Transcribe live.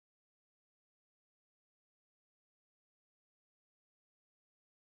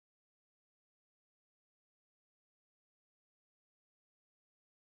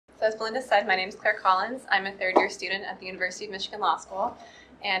So as Belinda said, my name is Claire Collins. I'm a third-year student at the University of Michigan Law School,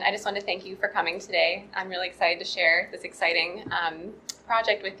 and I just wanted to thank you for coming today. I'm really excited to share this exciting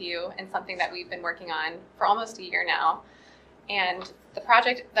project with you and something that we've been working on for almost a year now. And the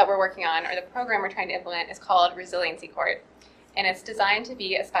project that we're working on, or the program we're trying to implement, is called Resiliency Court. And it's designed to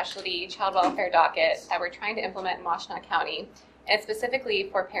be a specialty child welfare docket that we're trying to implement in Washtenaw County, and it's specifically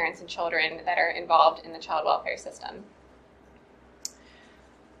for parents and children that are involved in the child welfare system.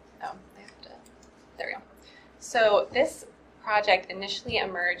 Oh, there we go. So this project initially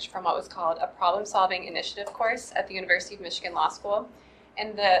emerged from what was called a problem-solving initiative course at the University of Michigan Law School.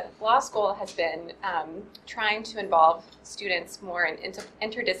 And the law school has been trying to involve students more in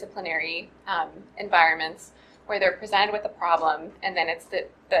interdisciplinary environments where they're presented with a problem, and then it's the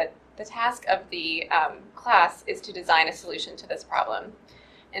task of the class is to design a solution to this problem.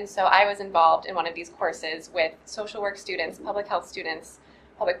 And so I was involved in one of these courses with social work students, public health students,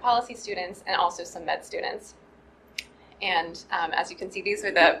 public policy students, and also some med students. And as you can see, these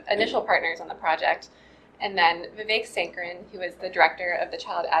are the initial partners on the project. And then Vivek Sankaran, who is the director of the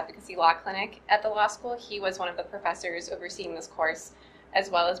Child Advocacy Law Clinic at the law school, he was one of the professors overseeing this course, as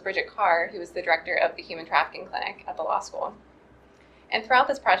well as Bridget Carr, who is the director of the Human Trafficking Clinic at the law school. And throughout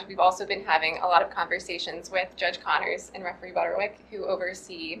this project, we've also been having a lot of conversations with Judge Connors and Referee Butterwick, who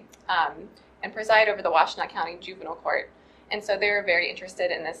oversee and preside over the Washtenaw County Juvenile Court. And so they're very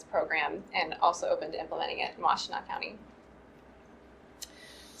interested in this program and also open to implementing it in Washtenaw County.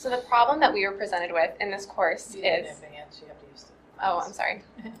 So the problem that we were presented with in this course is... You have to use the oh, I'm sorry.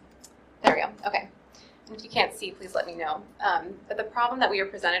 There we go. Okay. And if you can't see, please let me know. But the problem that we were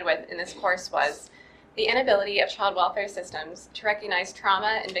presented with in this course was the inability of child welfare systems to recognize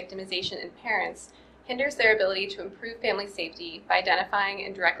trauma and victimization in parents hinders their ability to improve family safety by identifying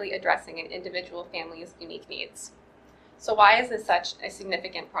and directly addressing an individual family's unique needs. So why is this such a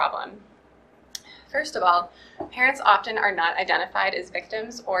significant problem? First of all, parents often are not identified as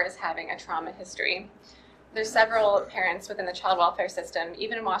victims or as having a trauma history. There's several parents within the child welfare system,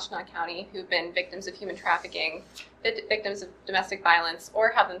 even in Washtenaw County, who've been victims of human trafficking, victims of domestic violence, or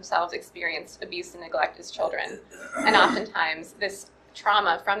have themselves experienced abuse and neglect as children. And oftentimes, this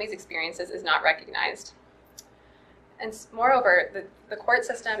trauma from these experiences is not recognized. And moreover, the court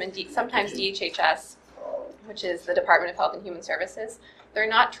system and sometimes DHHS, which is the Department of Health and Human Services, they're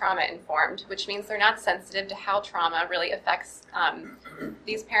not trauma informed, which means they're not sensitive to how trauma really affects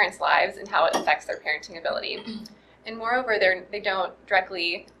these parents' lives and how it affects their parenting ability. And moreover, they don't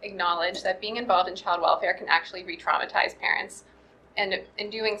directly acknowledge that being involved in child welfare can actually re-traumatize parents. And in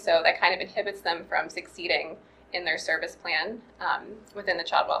doing so, that kind of inhibits them from succeeding in their service plan within the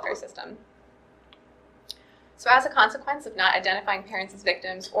child welfare system. So as a consequence of not identifying parents as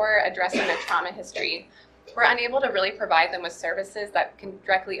victims or addressing their trauma history, we're unable to really provide them with services that can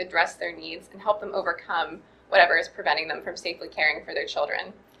directly address their needs and help them overcome whatever is preventing them from safely caring for their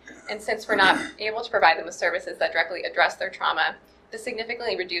children. And since we're not able to provide them with services that directly address their trauma, this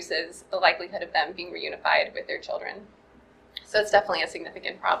significantly reduces the likelihood of them being reunified with their children. So it's definitely a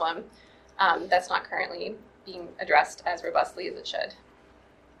significant problem that's not currently being addressed as robustly as it should.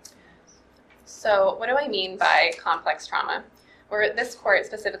 So what do I mean by complex trauma? Where this court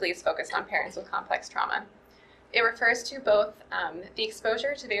specifically is focused on parents with complex trauma. It refers to both the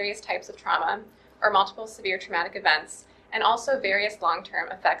exposure to various types of trauma or multiple severe traumatic events, and also various long-term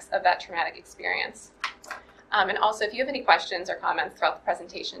effects of that traumatic experience. And also, if you have any questions or comments throughout the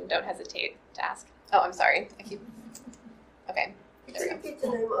presentation, don't hesitate to ask. Oh, I'm sorry. Okay. Could you repeat the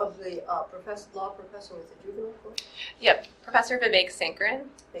name of the law professor with the juvenile court? Yep, Professor Vivek Sankaran.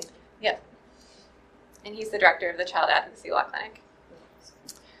 Thank you. Yep. And he's the director of the Child Advocacy Law Clinic.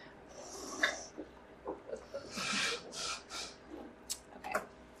 Okay.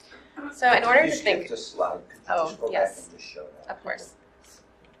 So in order to think... The slide. Oh, yes. Back and just show that? Of course.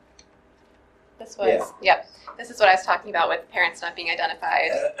 This was, yep. This is what I was talking about with parents not being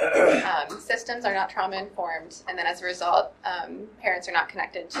identified. Systems are not trauma informed, and then as a result, parents are not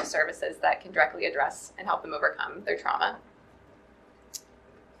connected to services that can directly address and help them overcome their trauma.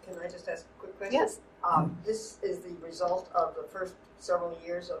 Can I just ask a quick question? Yes. This is the result of the first several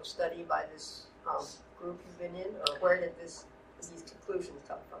years of study by this group you've been in, or where did these conclusions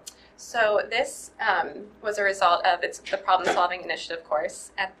come from? So this was a result of the problem-solving initiative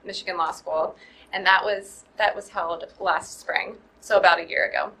course at Michigan Law School, and that was held last spring, so about a year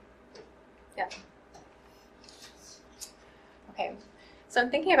ago. Yeah. Okay. So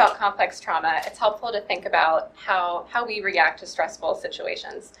in thinking about complex trauma, it's helpful to think about how we react to stressful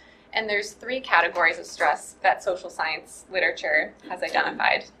situations. And there's 3 categories of stress that social science literature has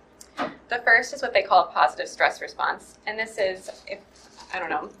identified. The first is what they call a positive stress response. And this is if I don't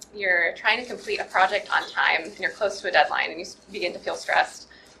know, you're trying to complete a project on time and you're close to a deadline and you begin to feel stressed,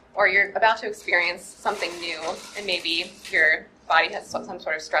 or you're about to experience something new and maybe your body has some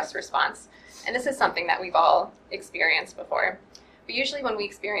sort of stress response. And this is something that we've all experienced before. But usually when we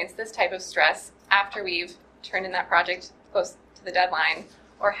experience this type of stress after we've turned in that project close to the deadline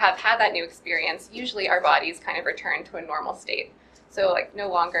or have had that new experience, usually our bodies kind of return to a normal state. So like no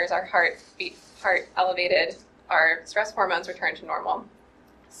longer is our heart elevated, our stress hormones return to normal.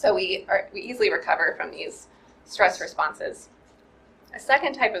 So we easily recover from these stress responses. A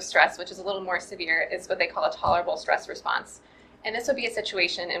second type of stress, which is a little more severe, is what they call a tolerable stress response. And this would be a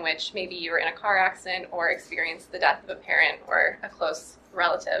situation in which maybe you were in a car accident or experienced the death of a parent or a close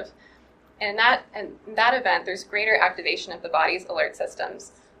relative. And in that event, there's greater activation of the body's alert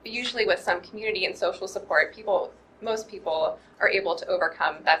systems. But usually with some community and social support, most people are able to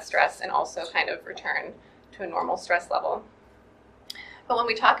overcome that stress and also kind of return to a normal stress level. But when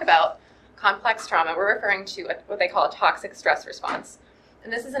we talk about complex trauma, we're referring to what they call a toxic stress response.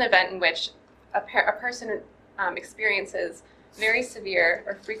 And this is an event in which a person experiences very severe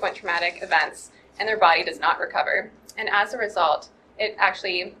or frequent traumatic events and their body does not recover. And as a result, it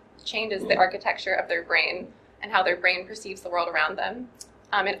actually changes the architecture of their brain and how their brain perceives the world around them.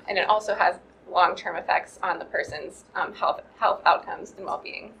 And it also has long-term effects on the person's health outcomes and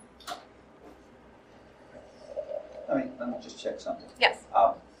well-being. Let me just check something. Yes.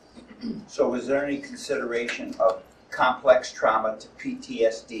 So was there any consideration of complex trauma to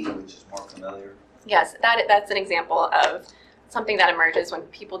PTSD, which is more familiar? Yes, that's an example of something that emerges when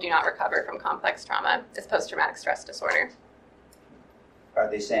people do not recover from complex trauma. It's post-traumatic stress disorder. Are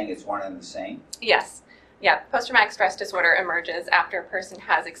they saying it's one and the same? Yes. Yeah, post-traumatic stress disorder emerges after a person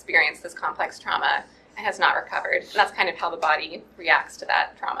has experienced this complex trauma and has not recovered. And that's kind of how the body reacts to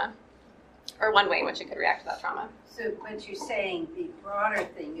that trauma, or one way in which it could react to that trauma. So what you're saying, the broader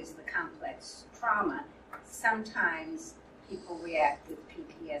thing is the complex trauma. Sometimes people react with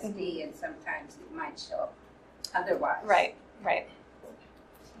PTSD and sometimes it might show up otherwise. Right.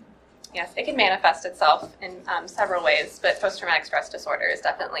 Yes, it can manifest itself in several ways, but post-traumatic stress disorder is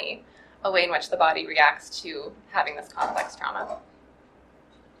definitely a way in which the body reacts to having this complex trauma.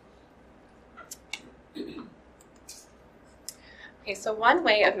 Okay, so one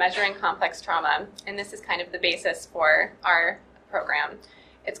way of measuring complex trauma, and this is kind of the basis for our program,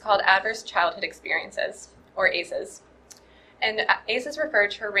 it's called Adverse Childhood Experiences, or ACEs. And ACEs refer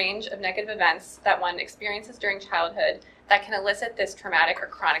to a range of negative events that one experiences during childhood that can elicit this traumatic or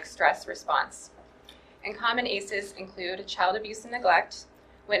chronic stress response. And common ACEs include child abuse and neglect,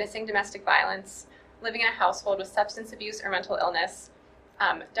 witnessing domestic violence, living in a household with substance abuse or mental illness,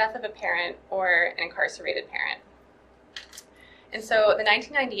 death of a parent, or an incarcerated parent. And so the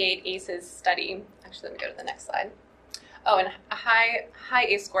 1998 ACEs study, actually let me go to the next slide. Oh, and a high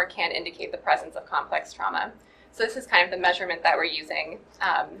ACE score can indicate the presence of complex trauma. So this is kind of the measurement that we're using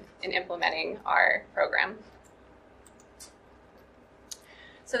in implementing our program.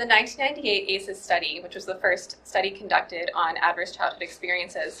 So the 1998 ACEs study, which was the first study conducted on adverse childhood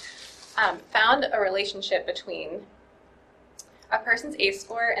experiences, found a relationship between a person's ACE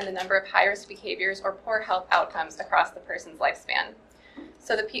score and the number of high-risk behaviors or poor health outcomes across the person's lifespan.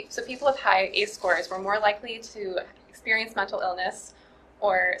 So people with high ACE scores were more likely to experience mental illness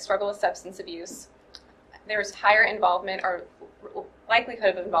or struggle with substance abuse. There was higher involvement or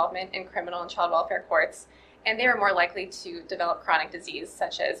likelihood of involvement in criminal and child welfare courts, and they were more likely to develop chronic disease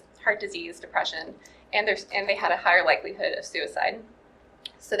such as heart disease, depression, and they had a higher likelihood of suicide.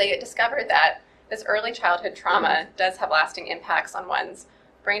 So they discovered that this early childhood trauma does have lasting impacts on one's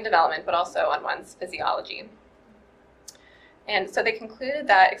brain development, but also on one's physiology. And so they concluded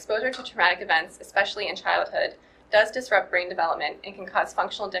that exposure to traumatic events, especially in childhood, does disrupt brain development and can cause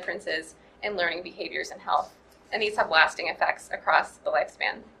functional differences in learning behaviors and health. And these have lasting effects across the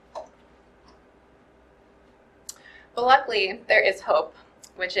lifespan. But luckily, there is hope,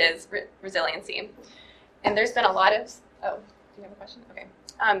 which is resiliency. And there's been a lot of, oh, do you have a question? Okay.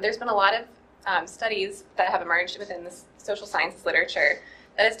 There's been a lot of studies that have emerged within the social sciences literature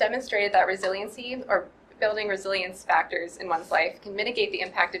that has demonstrated that resiliency or building resilience factors in one's life can mitigate the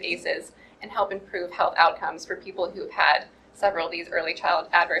impact of ACEs and help improve health outcomes for people who have had several of these early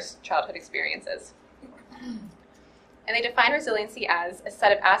adverse childhood experiences. And they define resiliency as a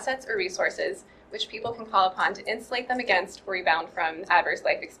set of assets or resources which people can call upon to insulate them against or rebound from adverse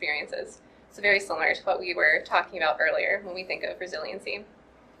life experiences. So very similar to what we were talking about earlier when we think of resiliency.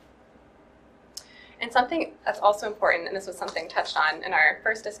 And something that's also important, and this was something touched on in our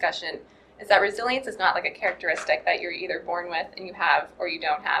first discussion, is that resilience is not like a characteristic that you're either born with and you have or you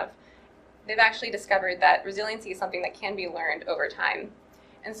don't have. They've actually discovered that resiliency is something that can be learned over time.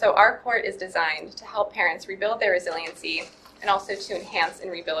 And so our court is designed to help parents rebuild their resiliency and also to enhance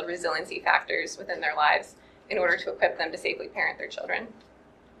and rebuild resiliency factors within their lives in order to equip them to safely parent their children.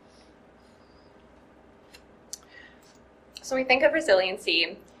 So when we think of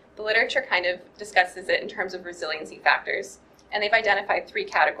resiliency, the literature kind of discusses it in terms of resiliency factors, and they've identified 3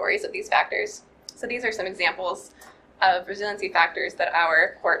 categories of these factors. So these are some examples of resiliency factors that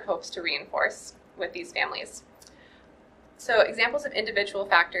our court hopes to reinforce with these families. So examples of individual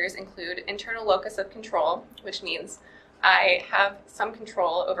factors include internal locus of control, which means I have some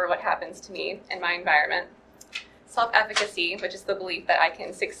control over what happens to me in my environment. Self-efficacy, which is the belief that I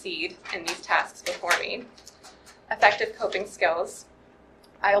can succeed in these tasks before me. Effective coping skills,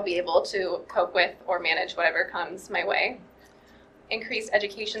 I'll be able to cope with or manage whatever comes my way. Increased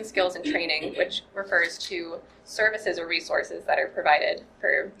education skills and training, which refers to services or resources that are provided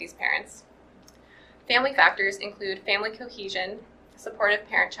for these parents. Family factors include family cohesion, supportive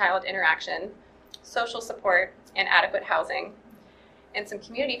parent-child interaction, social support, and adequate housing. And some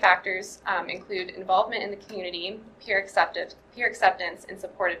community factors include involvement in the community, peer acceptance, and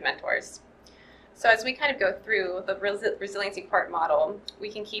supportive mentors. So as we kind of go through the Resiliency Court model, we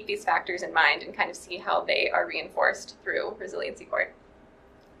can keep these factors in mind and kind of see how they are reinforced through Resiliency Court.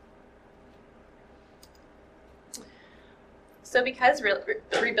 So because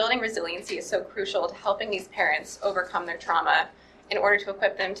rebuilding resiliency is so crucial to helping these parents overcome their trauma in order to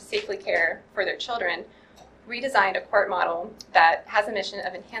equip them to safely care for their children, we designed a court model that has a mission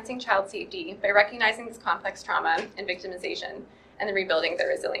of enhancing child safety by recognizing this complex trauma and victimization and then rebuilding their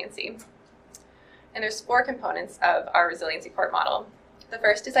resiliency. And there's 4 components of our Resiliency Court model. The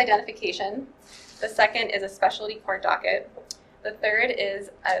first is identification. The second is a specialty court docket. The third is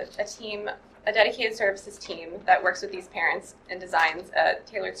a dedicated services team that works with these parents and designs a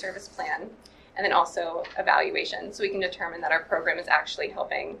tailored service plan, and then also evaluation, so we can determine that our program is actually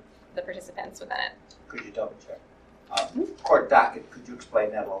helping the participants within it. Could you double check? Court docket, could you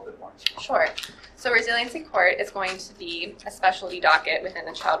explain that a little bit more? Sure. So Resiliency Court is going to be a specialty docket within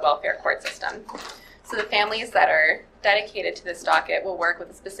the child welfare court system. So the families that are dedicated to this docket will work with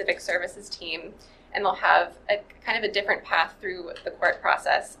a specific services team, and they'll have a kind of a different path through the court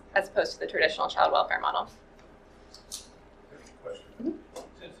process as opposed to the traditional child welfare model. There's a question.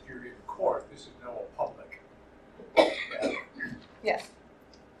 Since you're in court, this is now a public. Yes.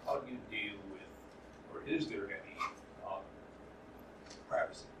 How do you deal with, or is there any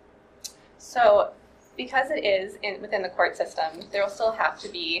privacy? So because it is within the court system, there will still have to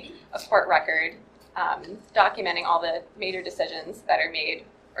be a court record documenting all the major decisions that are made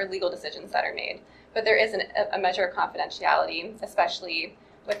or legal decisions that are made. But there is a measure of confidentiality, especially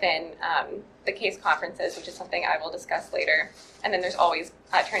within the case conferences, which is something I will discuss later. And then there's always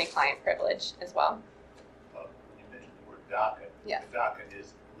attorney-client privilege as well. When you mentioned the word docket, Yes. the docket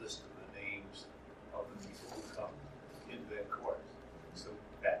is a list of the names of the people who come into that court. So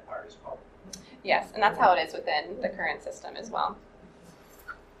that part is public. Yes, and that's how it is within the current system as well.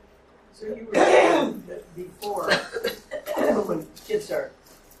 So you were saying that before, when kids are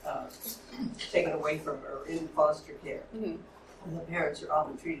taken away from or in foster care, Mm-hmm. and the parents are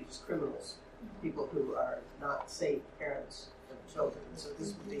often treated as criminals, people who are not safe parents for the children. So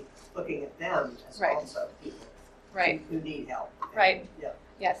this would be looking at them as Right. also people Right. who need help. Right. Yeah.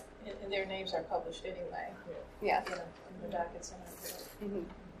 Yes. And their names are published anyway, Yes. you know, in the dockets and everything. Mm-hmm.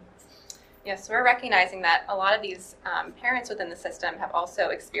 Yes, so we're recognizing that a lot of these parents within the system have also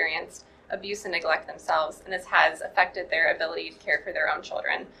experienced abuse and neglect themselves, and this has affected their ability to care for their own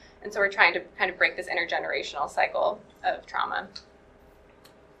children. And so we're trying to kind of break this intergenerational cycle of trauma.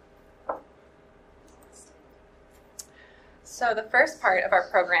 So the first part of our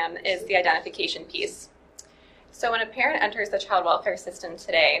program is the identification piece. So when a parent enters the child welfare system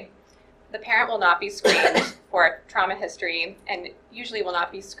today, the parent will not be screened for trauma history and usually will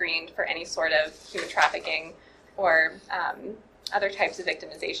not be screened for any sort of human trafficking or other types of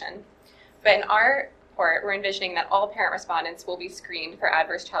victimization. But in our court, we're envisioning that all parent respondents will be screened for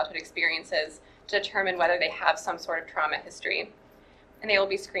adverse childhood experiences to determine whether they have some sort of trauma history, and they will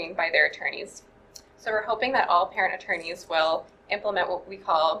be screened by their attorneys. So we're hoping that all parent attorneys will implement what we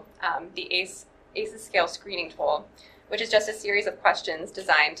call the ACEs scale screening tool, which is just a series of questions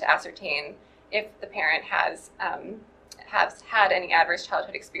designed to ascertain if the parent has had any adverse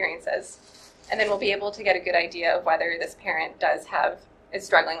childhood experiences. And then we'll be able to get a good idea of whether this parent is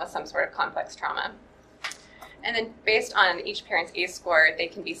struggling with some sort of complex trauma. And then based on each parent's ACE score, they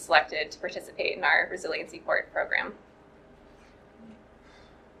can be selected to participate in our Resiliency Court program.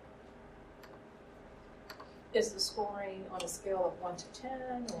 Is the scoring on a scale of 1 to 10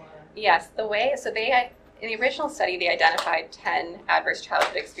 or? Yes, in the original study, they identified 10 adverse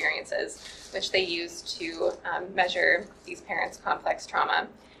childhood experiences, which they used to measure these parents' complex trauma.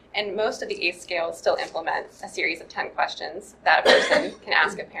 And most of the ACE scales still implement a series of 10 questions that a person can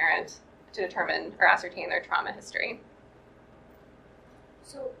ask a parent to determine or ascertain their trauma history.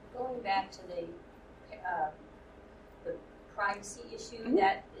 So going back to the privacy issue, Mhm.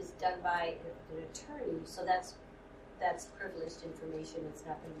 that is done by an attorney, so that's privileged information. It's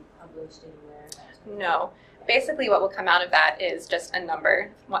not going to be published anywhere. No. Basically, what will come out of that is just a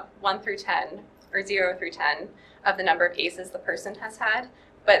number, 1 through 10, or 0 through 10, of the number of ACEs the person has had,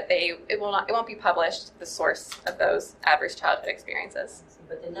 but it won't be published, the source of those adverse childhood experiences.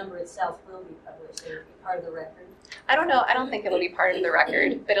 But the number itself will be published. It will be part of the record. I don't know. I don't think it'll be part of the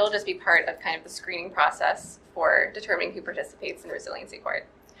record, but it'll just be part of kind of the screening process for determining who participates in Resiliency Court.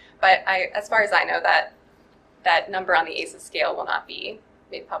 But as far as I know, that number on the ACEs scale will not be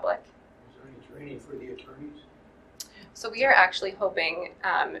made public. Is there any training for the attorneys? So we are actually hoping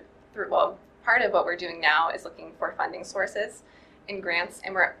part of what we're doing now is looking for funding sources and grants,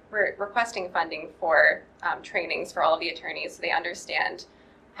 and we're requesting funding for trainings for all of the attorneys so they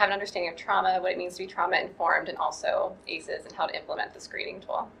have an understanding of trauma, what it means to be trauma informed, and also ACEs and how to implement the screening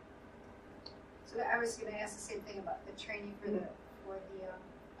tool. So I was going to ask the same thing about the training for the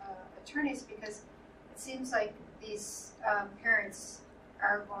attorneys, because it seems like these parents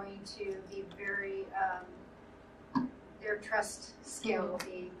are going to be very their trust scale will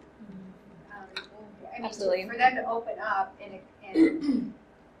be. Absolutely. For them to open up and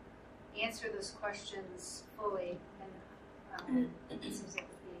answer those questions fully, and it seems like it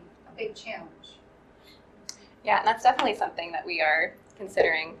would be a big challenge. Yeah, and that's definitely something that we are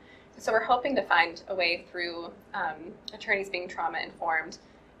considering. So we're hoping to find a way through attorneys being trauma informed,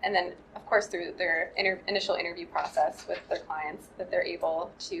 and then, of course, through their initial interview process with their clients, that they're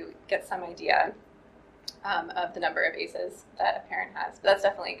able to get some idea of the number of ACEs that a parent has. But that's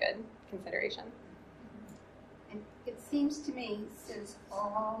definitely a good consideration. And it seems to me, since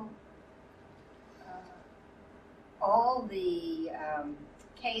all the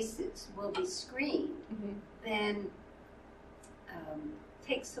cases will be screened, Mm-hmm. then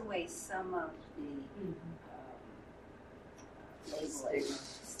takes away some of the labeling,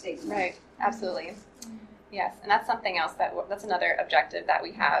 stigma. Right, absolutely. Yes, and that's something else that's another objective that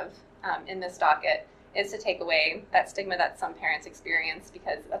we have in this docket, is to take away that stigma that some parents experience,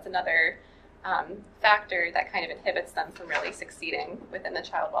 because that's another factor that kind of inhibits them from really succeeding within the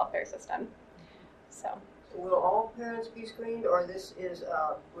child welfare system. So Will all parents be screened, or this is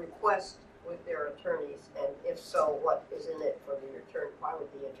a request with their attorneys? And if so, what is in it for the attorney? Why would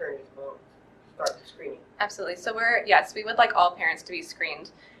the attorneys want to start the screening? absolutely. So we would like all parents to be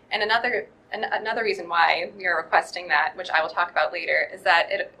screened. And another reason why we are requesting that, which I will talk about later, is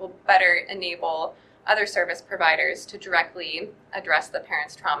that it will better enable other service providers to directly address the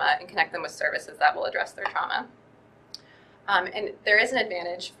parent's trauma and connect them with services that will address their trauma. And there is an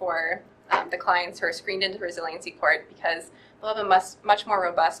advantage for the clients who are screened into Resiliency Court, because they'll have a much more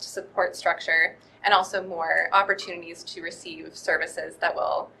robust support structure and also more opportunities to receive services that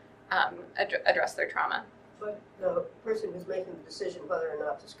will address their trauma. But the person who's making the decision whether or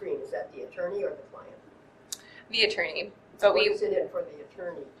not to screen, is that the attorney or the client? The attorney. But What is it for the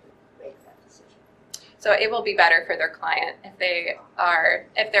attorney to make that decision? So it will be better for their client if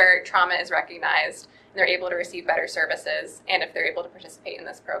their trauma is recognized and they're able to receive better services, and if they're able to participate in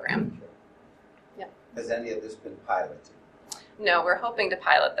this program. Yeah. Has any of this been piloted? No, we're hoping to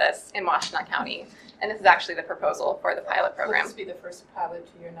pilot this in Washtenaw County, and this is actually the proposal for the pilot program. Will this be the first pilot,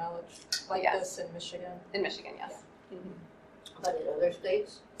 to your knowledge, like Yes. this in Michigan? In Michigan, yes. Mm-hmm. But in other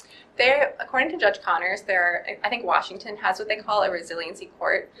states? According to Judge Connors, I think Washington has what they call a resiliency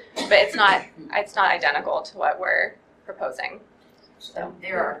court, but it's not identical to what we're proposing. So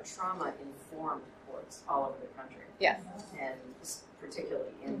there are trauma-informed courts all over the country. Yes. And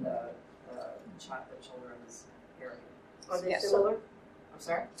particularly in the children's area. Are they Yes. similar? I'm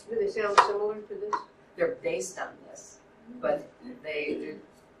sorry? Do they sound similar to this? They're based on this, but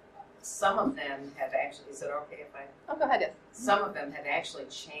some of them have actually, is it okay if I? Oh, go ahead. Yes. Some of them have actually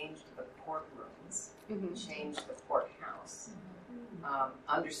changed the courtrooms, Mm-hmm. changed the courthouse,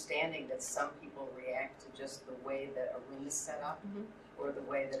 understanding that some people react to just the way that a room is set up or the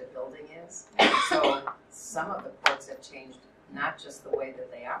way that a building is. So some of the courts have changed not just the way that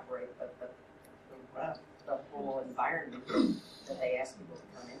they operate, but the whole environment that they ask people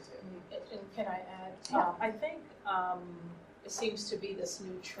to come into. And can I add? Yeah. I think it seems to be this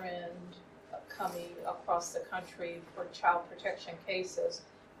new trend coming across the country for child protection cases.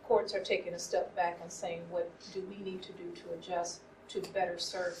 Courts are taking a step back and saying, what do we need to do to adjust to better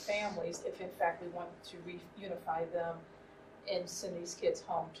serve families if in fact we want to reunify them and send these kids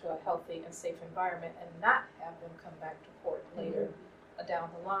home to a healthy and safe environment and not have them come back to court later down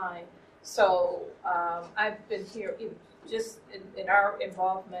the line. So I've been here just in our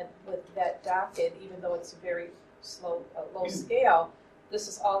involvement with that docket, even though it's a very low scale, this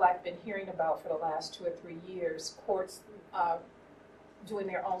is all I've been hearing about for the last 2 or 3 years. Courts doing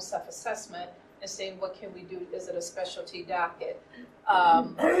their own self-assessment and saying, what can we do? Is it a specialty docket?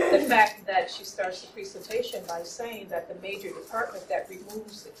 The fact that she starts the presentation by saying that the major department that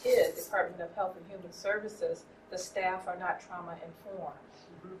removes the kid, Department of Health and Human Services, the staff are not trauma informed.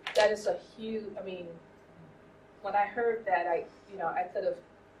 That is a huge, I mean, when I heard that, I could have,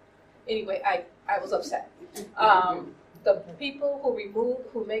 anyway, I was upset. The people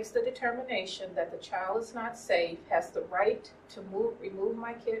who makes the determination that the child is not safe has the right to remove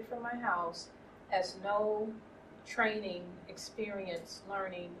my kid from my house, has no training, experience,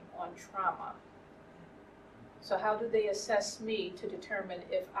 learning on trauma. So how do they assess me to determine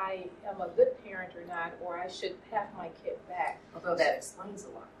if I am a good parent or not, or I should have my kid back? Although that explains a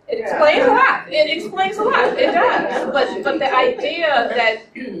lot. It explains a lot. It explains a lot. It does. But the idea that,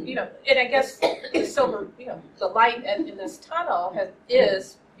 and I guess the silver, the light in this tunnel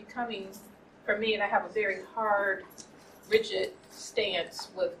is becoming, for me, and I have a very hard, rigid stance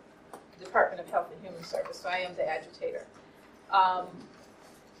with the Department of Health and Human Services, so I am the agitator on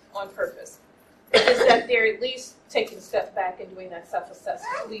purpose. Is that they're at least taking a step back and doing that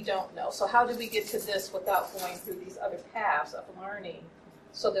self-assessment. We don't know. So how do we get to this without going through these other paths of learning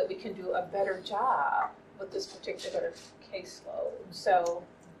so that we can do a better job with this particular caseload? So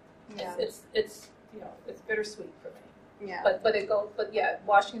it's bittersweet for me. Yeah. But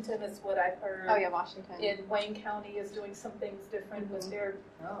Washington is what I've heard. Oh yeah, Washington. In Wayne County is doing some things different with their.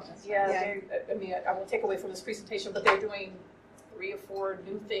 Oh, that's I mean, I won't take away from this presentation, but they're doing 3 or 4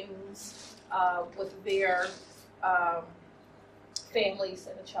 new things with their families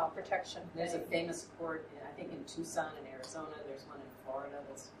and the child protection. There's a famous court, I think in Tucson in Arizona. There's one in Florida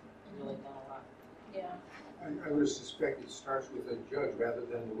that's really done a lot. Yeah. I would suspect it starts with a judge rather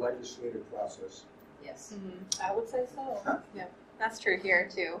than the legislative process. Yes. I would say so. Yeah, that's true here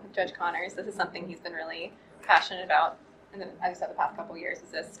too. Judge Connors, this is something he's been really passionate about, and as I said, the past couple of years is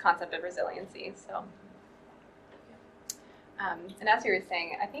this concept of resiliency. So, and as you were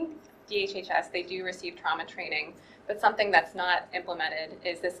saying, I think DHHS, they do receive trauma training, but something that's not implemented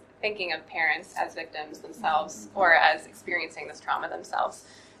is this thinking of parents as victims themselves or as experiencing this trauma themselves.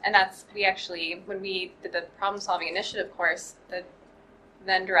 And that's, when we did the problem solving initiative course, the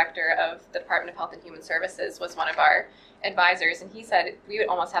then director of the Department of Health and Human Services was one of our advisors, and he said we would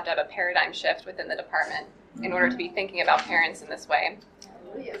almost have to have a paradigm shift within the department in order to be thinking about parents in this way.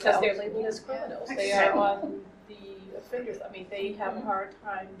 Because they're labeled as criminals. They are on the offenders. I mean, they have a hard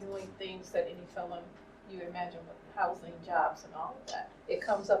time doing things that any felon you imagine with housing, jobs, and all of that. It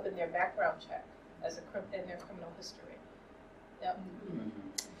comes up in their background check as in their criminal history. Yep.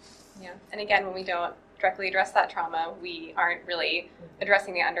 Yeah, and again, when we don't directly address that trauma, we aren't really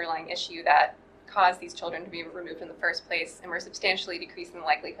addressing the underlying issue that caused these children to be removed in the first place, and we're substantially decreasing the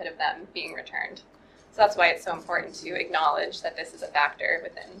likelihood of them being returned. So that's why it's so important to acknowledge that this is a factor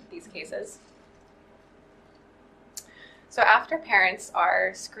within these cases. So after parents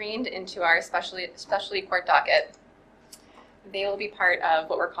are screened into our specialty court docket, they will be part of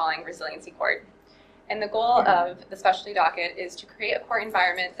what we're calling Resiliency Court. And the goal of the specialty docket is to create a court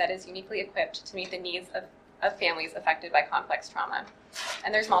environment that is uniquely equipped to meet the needs of families affected by complex trauma.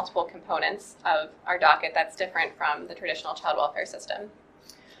 And there's multiple components of our docket that's different from the traditional child welfare system.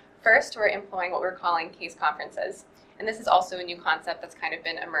 First, we're employing what we're calling case conferences. And this is also a new concept that's kind of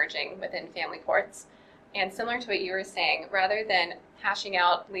been emerging within family courts. And similar to what you were saying, rather than hashing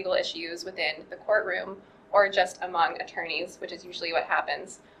out legal issues within the courtroom or just among attorneys, which is usually what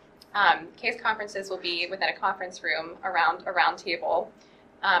happens, case conferences will be within a conference room around a round table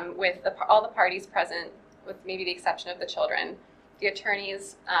with all the parties present, with maybe the exception of the children, the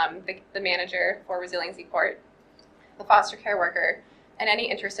attorneys, the manager for Resiliency Court, the foster care worker, and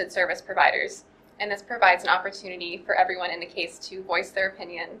any interested service providers. And this provides an opportunity for everyone in the case to voice their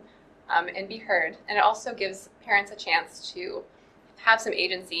opinion and be heard. And it also gives parents a chance to have some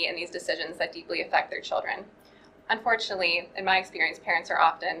agency in these decisions that deeply affect their children. Unfortunately, in my experience, parents are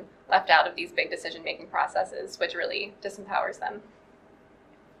often left out of these big decision-making processes, which really disempowers them.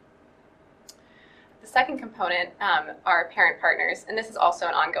 The second component are parent partners, and this is also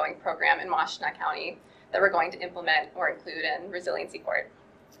an ongoing program in Washtenaw County that we're going to implement or include in Resiliency Court.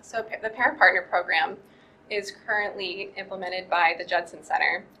 So the parent partner program is currently implemented by the Judson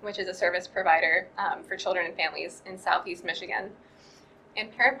Center, which is a service provider for children and families in Southeast Michigan.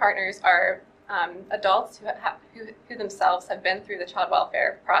 And parent partners are adults who themselves have been through the child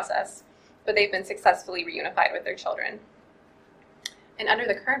welfare process, but they've been successfully reunified with their children. And under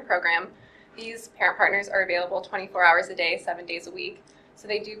the current program, these parent partners are available 24 hours a day, 7 days a week. So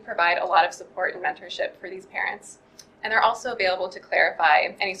they do provide a lot of support and mentorship for these parents. And they're also available to clarify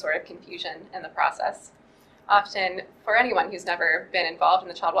any sort of confusion in the process. Often, for anyone who's never been involved in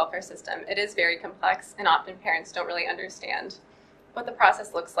the child welfare system, it is very complex, and often parents don't really understand what the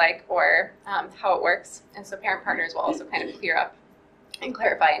process looks like or how it works. And so parent partners will also kind of clear up and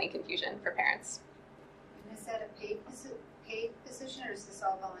clarify any confusion for parents. And is that a paid position, or is this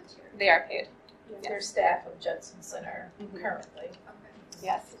all volunteer? They are paid. They're staff of Judson Center currently. Okay.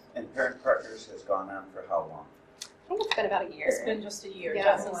 Yes. And Parent Partners has gone on for how long? I think it's been about a year. It's been just a year. Yeah.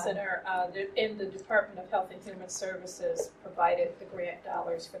 Judson Center, in the Department of Health and Human Services, provided the grant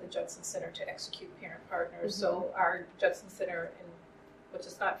dollars for the Judson Center to execute Parent Partners. So our Judson Center, which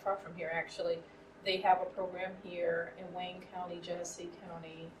is not far from here actually, they have a program here in Wayne County, Genesee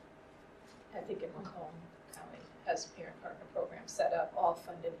County, I think in Macomb County, has a Parent Partner program set up, all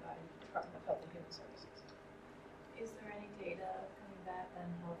funded by the Department of Health and Human Services. Is there any data coming back on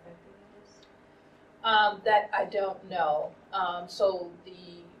how effective it is? That I don't know. So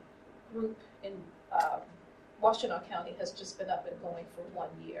the group in Washtenaw County has just been up and going for 1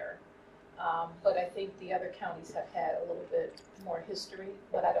 year. But I think the other counties have had a little bit more history,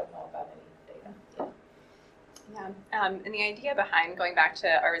 but I don't know about any data. Yeah. And the idea behind going back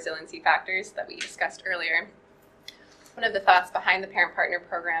to our resiliency factors that we discussed earlier, one of the thoughts behind the Parent Partner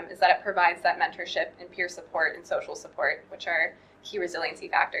program is that it provides that mentorship and peer support and social support, which are key resiliency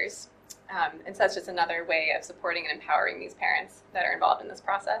factors. And so that's just another way of supporting and empowering these parents that are involved in this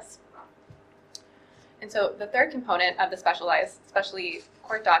process. And so the third component of the specialty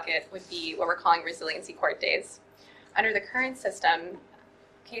court docket would be what we're calling Resiliency Court days. Under the current system,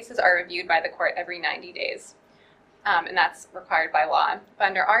 cases are reviewed by the court every 90 days, and that's required by law. But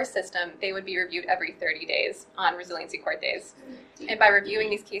under our system, they would be reviewed every 30 days on Resiliency Court days. And by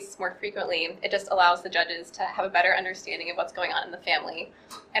reviewing these cases more frequently, it just allows the judges to have a better understanding of what's going on in the family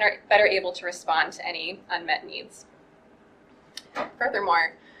and are better able to respond to any unmet needs.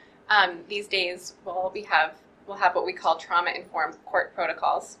 Furthermore, these days we'll have what we call trauma-informed court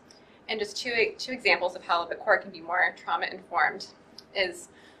protocols. And just two examples of how the court can be more trauma-informed is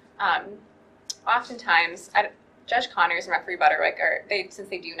oftentimes Judge Connors and Referee Butterwick since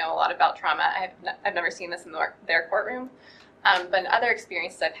they do know a lot about trauma. I've never seen this in their courtroom, but in other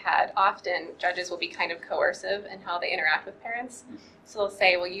experiences I've had, often judges will be kind of coercive in how they interact with parents. So they'll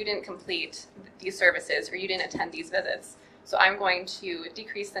say, well, you didn't complete these services or you didn't attend these visits, so I'm going to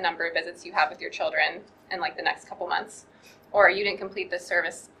decrease the number of visits you have with your children in like the next couple months. Or you didn't complete this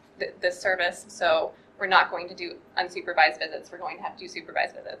service, so we're not going to do unsupervised visits, we're going to have to do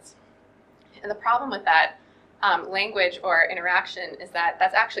supervised visits. And the problem with that language or interaction is that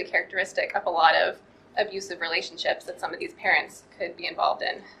that's actually characteristic of a lot of abusive relationships that some of these parents could be involved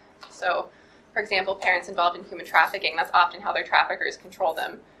in. So, for example, parents involved in human trafficking, that's often how their traffickers control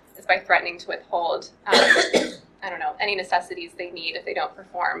them, is by threatening to withhold, any necessities they need if they don't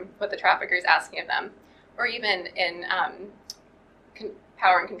perform what the trafficker is asking of them. Or even in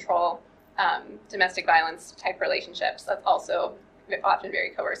power and control, domestic violence type relationships, that's also often very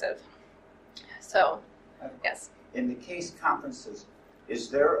coercive. So, yes. In the case conferences, is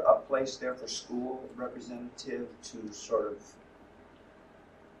there a place there for school representative to sort of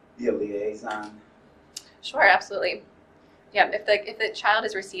be a liaison? Sure, absolutely. Yeah, if the child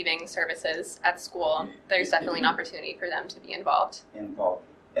is receiving services at school, there's definitely an opportunity for them to be involved.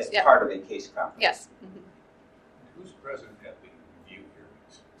 As part of a case conference? Yes. Who's present at the review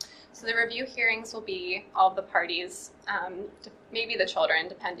hearings? So the review hearings will be all of the parties, maybe the children,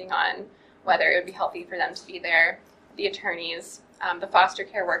 depending on whether it would be healthy for them to be there, the attorneys, the foster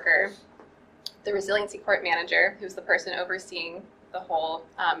care worker, the resiliency court manager, who's the person overseeing the whole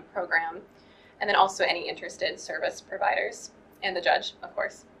program, and then also any interested service providers, and the judge, of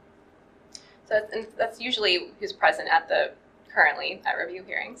course. So that's usually who's present currently at review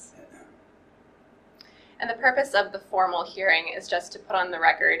hearings. And the purpose of the formal hearing is just to put on the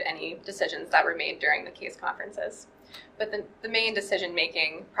record any decisions that were made during the case conferences. But the main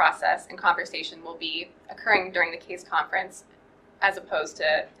decision-making process and conversation will be occurring during the case conference as opposed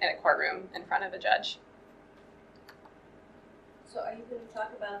to in a courtroom in front of a judge. So are you going to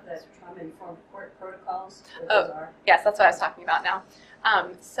talk about the trauma-informed court protocols? Yes, that's what I was talking about now.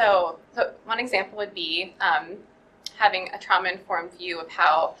 So one example would be having a trauma-informed view of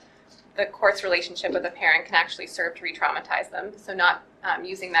how the court's relationship with a parent can actually serve to re-traumatize them. So not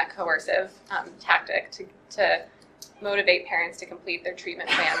using that coercive tactic to motivate parents to complete their treatment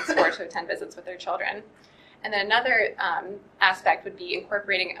plans or to attend visits with their children. And then another aspect would be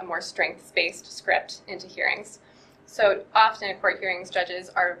incorporating a more strengths-based script into hearings. So often at court hearings, judges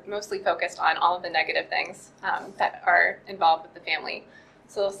are mostly focused on all of the negative things that are involved with the family.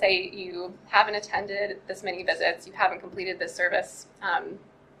 So they'll say you haven't attended this many visits, you haven't completed this service,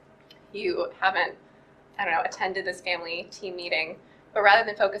 you haven't, attended this family team meeting. But rather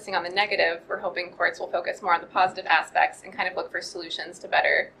than focusing on the negative, we're hoping courts will focus more on the positive aspects and kind of look for solutions to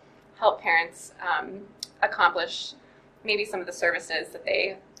better help parents accomplish maybe some of the services that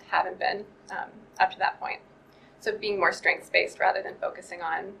they haven't been up to that point. So being more strengths-based rather than focusing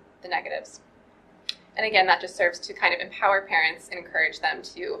on the negatives. And again, that just serves to kind of empower parents and encourage them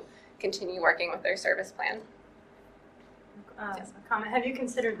to continue working with their service plan. Yes. A comment. Have you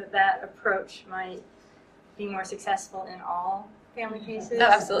considered that approach might be more successful in all family cases? Oh,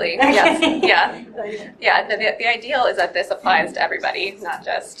 absolutely. Yes. Yeah. The ideal is that this applies to everybody, not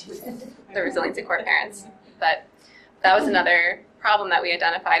just the Resiliency Court parents. But that was another problem that we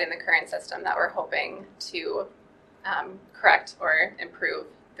identified in the current system that we're hoping to correct or improve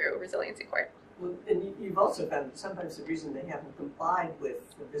through Resiliency Court. Well, and you've also found that sometimes the reason they haven't complied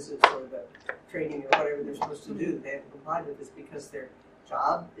with the visits or the training or whatever they're supposed to do, they haven't complied with is because their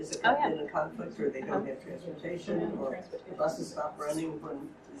job is in a conflict, or they don't have transportation, or the buses stop running when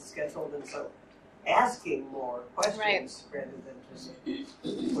it's scheduled, and so asking more questions rather than just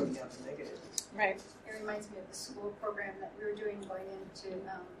pointing out the negatives. Right. It reminds me of the school program that we were doing going into,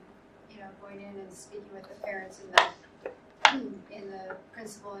 going in and speaking with the parents and the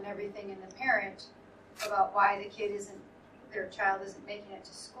principal and everything, and the parent about why their child isn't making it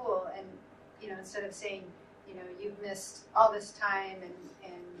to school, and instead of saying, you've missed all this time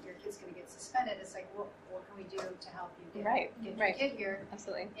and your kid's going to get suspended, it's like, what can we do to help you get your kid here?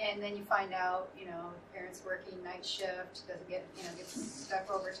 Absolutely. And then you find out, parents working night shift, doesn't get, gets stuck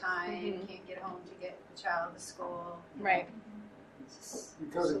overtime, can't get home to get the child to school. Right.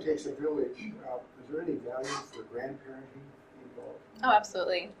 Because it takes a village, is there any value for grandparenting involved? Oh,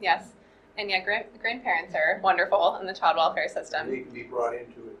 absolutely. Yes. And yeah, grandparents are wonderful in the child welfare system. They can be brought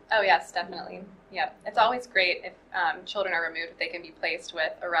into it. Oh, yes, definitely. Yeah. It's always great if children are removed, they can be placed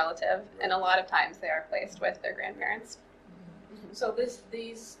with a relative. And a lot of times they are placed with their grandparents. So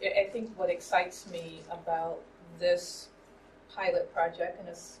I think what excites me about this pilot project, and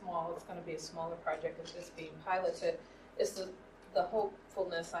it's going to be a smaller project, it's just being piloted, is the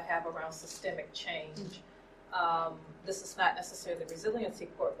hopefulness I have around systemic change. This is not necessarily the Resiliency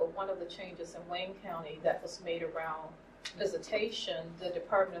Court, but one of the changes in Wayne County that was made around visitation, the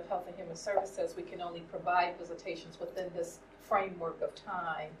Department of Health and Human Services says we can only provide visitations within this framework of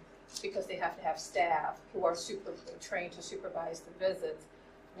time because they have to have staff who are trained to supervise the visits.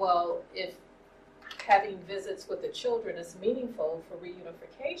 Well, if having visits with the children is meaningful for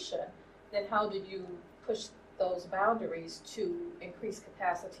reunification, then how do you push those boundaries to increase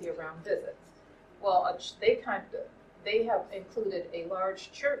capacity around visits? Well, they have included a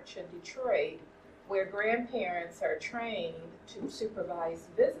large church in Detroit where grandparents are trained to supervise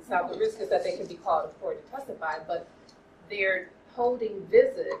visits. Now, the risk is that they can be called to court to testify, but they're holding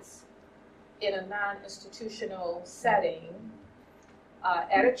visits in a non-institutional setting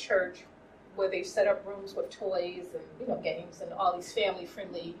at a church where they've set up rooms with toys and games and all these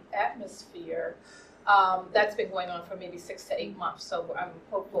family-friendly atmosphere. That's been going on for maybe 6 to 8 months, so I'm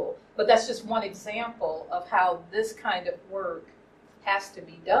hopeful. But that's just one example of how this kind of work has to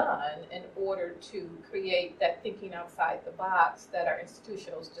be done in order to create that thinking outside the box that our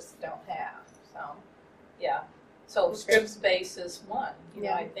institutionals just don't have. So, yeah. So scripts-based is one.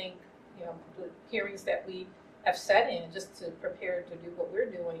 I think the hearings that we have set in just to prepare to do what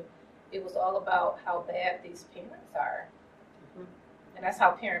we're doing, it was all about how bad these parents are. And that's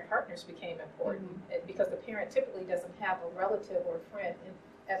how parent partners became important, because the parent typically doesn't have a relative or a friend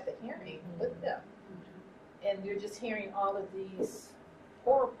at the hearing with them. And you're just hearing all of these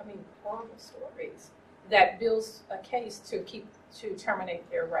horrible stories that builds a case to terminate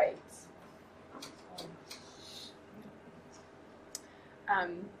their rights.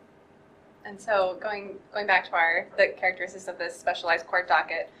 And so going back to the characteristics of this specialized court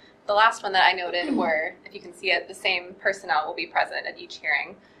docket, the last one that I noted were, if you can see it, the same personnel will be present at each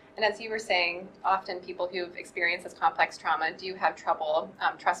hearing. And as you were saying, often people who've experienced this complex trauma do have trouble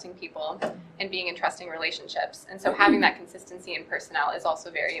trusting people and being in trusting relationships. And so having that consistency in personnel is also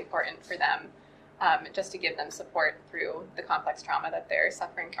very important for them, just to give them support through the complex trauma that they're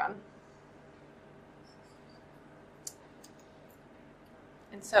suffering from.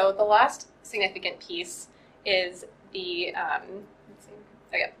 And so the last significant piece is the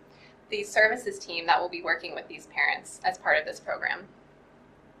the services team that will be working with these parents as part of this program.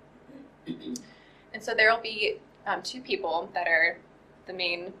 And so there will be 2 people that are the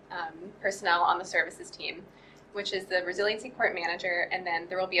main personnel on the services team, which is the Resiliency Court manager, and then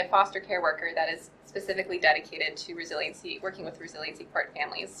there will be a foster care worker that is specifically dedicated to working with Resiliency Court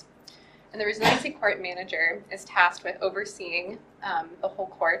families. And the Resiliency Court manager is tasked with overseeing the whole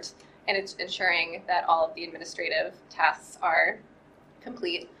court and it's ensuring that all of the administrative tasks are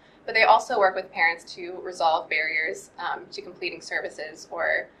complete. But they also work with parents to resolve barriers to completing services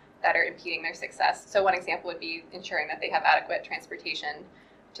or that are impeding their success. So one example would be ensuring that they have adequate transportation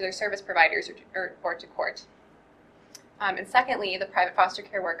to their service providers or to court. And secondly, the private foster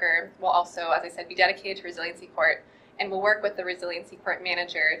care worker will also, as I said, be dedicated to Resiliency Court and will work with the Resiliency Court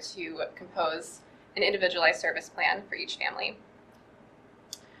manager to compose an individualized service plan for each family.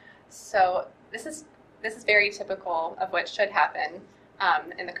 So this is very typical of what should happen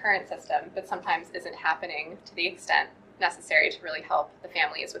in the current system, but sometimes isn't happening to the extent necessary to really help the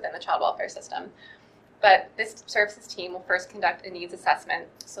families within the child welfare system. But this services team will first conduct a needs assessment.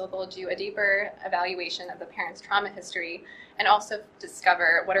 So they'll do a deeper evaluation of the parent's trauma history and also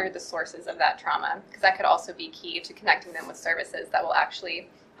discover what are the sources of that trauma, because that could also be key to connecting them with services that will actually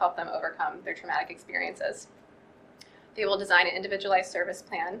help them overcome their traumatic experiences. They will design an individualized service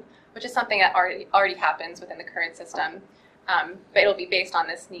plan, which is something that already happens within the current system, but it'll be based on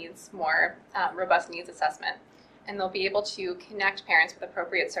this more robust needs assessment. And they'll be able to connect parents with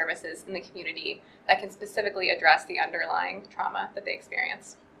appropriate services in the community that can specifically address the underlying trauma that they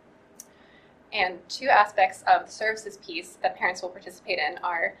experience. And 2 aspects of the services piece that parents will participate in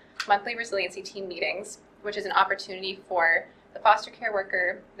are monthly resiliency team meetings, which is an opportunity for the foster care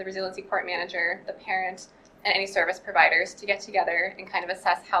worker, the Resiliency Court manager, the parent, and any service providers to get together and kind of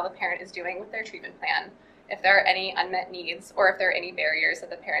assess how the parent is doing with their treatment plan, if there are any unmet needs, or if there are any barriers that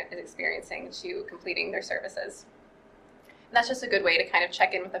the parent is experiencing to completing their services. And that's just a good way to kind of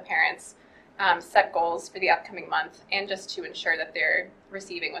check in with the parents, set goals for the upcoming month, and just to ensure that they're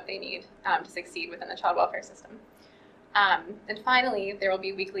receiving what they need to succeed within the child welfare system. And finally, there will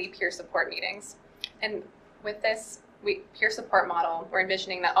be weekly peer support meetings. And with this peer support model, we're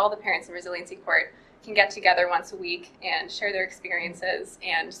envisioning that all the parents in Resiliency Court can get together once a week and share their experiences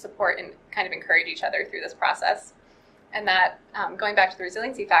and support and kind of encourage each other through this process. And that, going back to the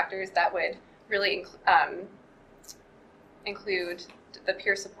resiliency factors, that would really include the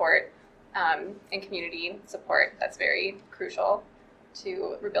peer support and community support that's very crucial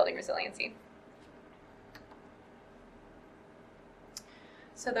to rebuilding resiliency.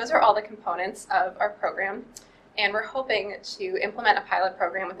 So those are all the components of our program. And we're hoping to implement a pilot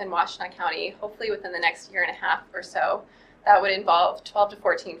program within Washtenaw County, hopefully within the next 1.5 years or so, that would involve 12 to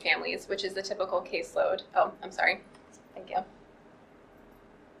 14 families, which is the typical caseload. Oh, I'm sorry. Thank you.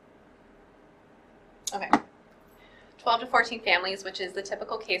 Okay. 12 to 14 families, which is the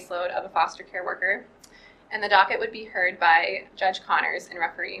typical caseload of a foster care worker. And the docket would be heard by Judge Connors and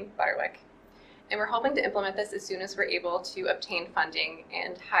Referee Butterwick. And we're hoping to implement this as soon as we're able to obtain funding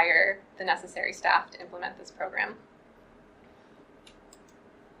and hire the necessary staff to implement this program.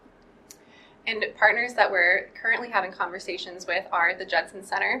 And partners that we're currently having conversations with are the Judson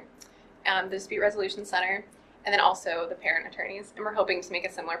Center, the Dispute Resolution Center, and then also the parent attorneys. And we're hoping to make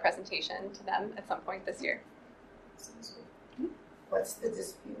a similar presentation to them at some point this year. What's the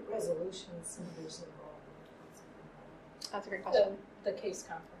Dispute Resolution Center's involvement? That's a great question. The case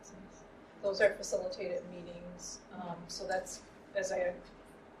conferences. Those are facilitated meetings. So that's,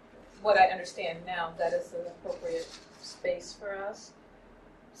 what I understand now, that is an appropriate space for us.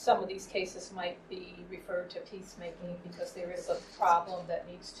 Some of these cases might be referred to peacemaking because there is a problem that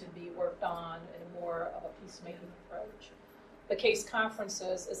needs to be worked on in more of a peacemaking approach. The case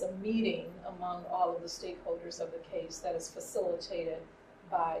conferences is a meeting among all of the stakeholders of the case that is facilitated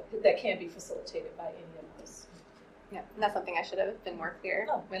that can be facilitated by any of us. Yeah, and that's something I should have been more clear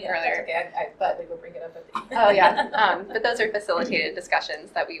with yeah, earlier. That's okay. I thought we would bring it up at the end. Oh yeah, but those are facilitated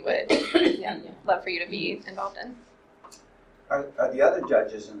discussions that we would love for you to be involved in. Are the other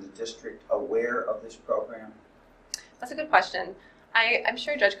judges in the district aware of this program? That's a good question. I'm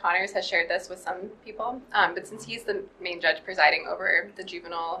sure Judge Connors has shared this with some people, but since he's the main judge presiding over the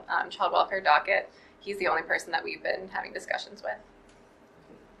juvenile child welfare docket, he's the only person that we've been having discussions with.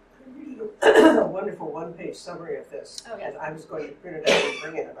 A wonderful one-page summary of this. Oh, yes. And I was going to print it out and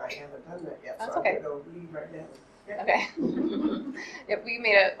bring it, and I haven't done that yet. That's so okay. I'm going to read right now. Yeah. Okay. Yep, we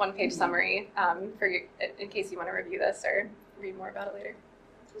made a one-page summary for you, in case you want to review this or read more about it later.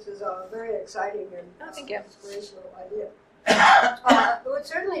 This is a very exciting and thank you. Inspirational idea. It would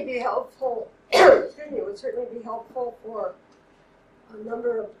certainly be helpful. Excuse me. It would certainly be helpful for a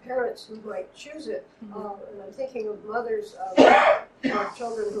number of parents who might choose it, and I'm thinking of mothers of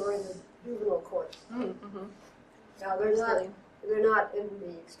children who are in the juvenile court. Mm-hmm. Now they're not in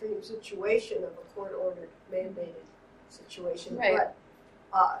the extreme situation of a court-ordered mandated situation, Right.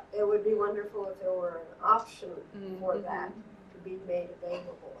 but it would be wonderful if there were an option for that to be made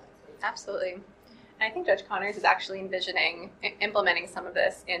available, I think. Absolutely. And I think Judge Connors is actually envisioning implementing some of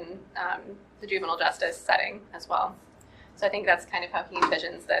this in the juvenile justice setting as well. So I think that's kind of how he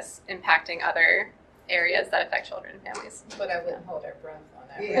envisions this impacting other areas that affect children and families. But I wouldn't hold our breath on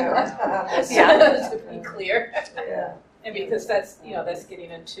that. Yeah. Yeah. To be clear. Yeah. And because that's, that's getting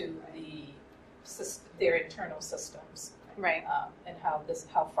into their internal systems. Right. And how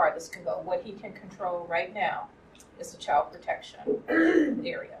far this can go. What he can control right now is the child protection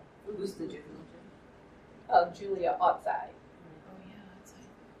area. Who's the juvenile judge? Julia Outside. Oh, yeah,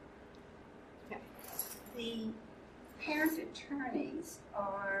 that's The parent attorneys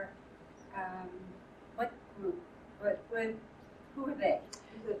are, what group, who are they?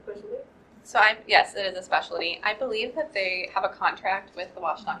 So yes, it is a specialty. I believe that they have a contract with the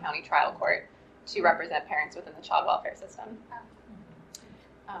Washtenaw County Trial Court to represent parents within the child welfare system.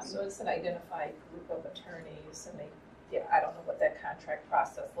 So it's an identified group of attorneys, and I don't know what that contract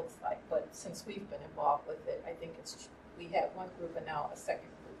process looks like, but since we've been involved with it, I think we have one group and now a second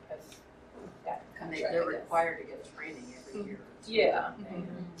group has got a contract. And they're required to get training every year. Yeah.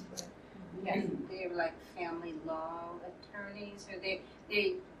 Yes, they're like family law attorneys, or they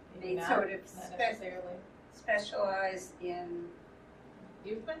Not sort of necessarily. specialize in.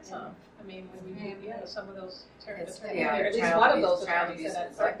 You've been some. I mean, when you some of those It's- attorneys, yeah, at least child one of abuse- those child attorneys in abuse that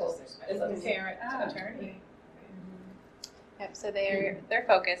and circle neglect is a parent attorney. Yep. So their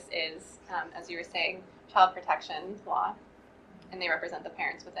focus is, as you were saying, child protection law, and they represent the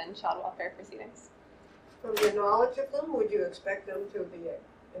parents within child welfare proceedings. From your knowledge of them, would you expect them to be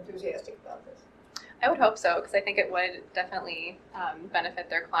enthusiastic about this? I would hope so, because I think it would definitely benefit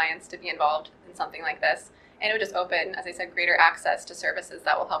their clients to be involved in something like this. And it would just open, as I said, greater access to services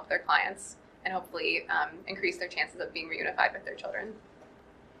that will help their clients and hopefully increase their chances of being reunified with their children.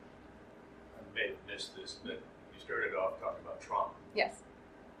 I may have missed this, but you started off talking about trauma Yes.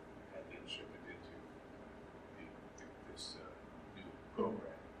 and then shifted into this new program.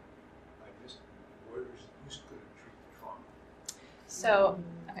 I guess, who's going to treat the trauma? So,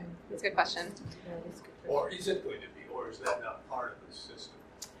 okay, that's a good question. Or is it going to be, or is that not part of the system?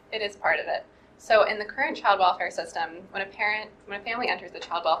 It is part of it. So in the current child welfare system, when a family enters the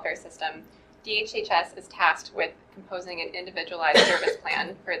child welfare system, DHHS is tasked with composing an individualized service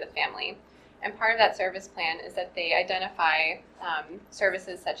plan for the family. And part of that service plan is that they identify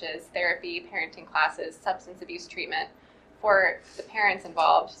services such as therapy, parenting classes, substance abuse treatment for the parents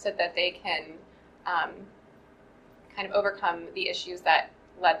involved so that they can kind of overcome the issues that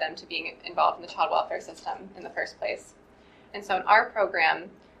led them to being involved in the child welfare system in the first place. And so in our program,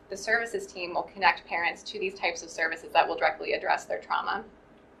 the services team will connect parents to these types of services that will directly address their trauma.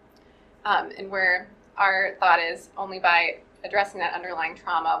 And where our thought is only by addressing that underlying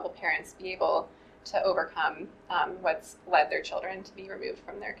trauma will parents be able to overcome what's led their children to be removed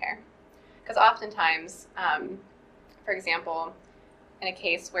from their care. Because oftentimes, for example, in a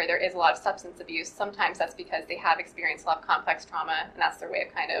case where there is a lot of substance abuse, sometimes that's because they have experienced a lot of complex trauma, and that's their way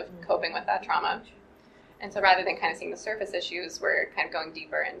of kind of coping with that trauma. And so rather than kind of seeing the surface issues, we're kind of going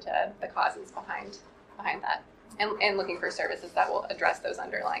deeper into the causes behind that and looking for services that will address those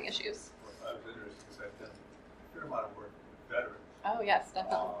underlying issues. I was interested because I've done a fair amount of work with veterans. Oh, yes,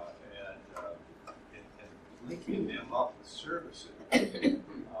 definitely. And linking them up with services. Of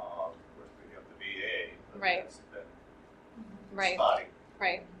course, we have the VA. But Right. That's been Right. spotty.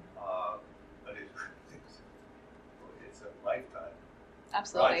 Right. But it's a lifetime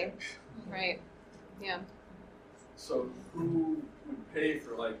Absolutely. project. Right. Yeah. So who would pay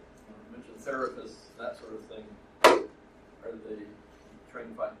for, like, you mentioned therapists, that sort of thing? Are they trying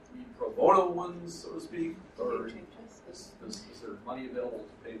to find pro bono ones, so to speak, or is there money available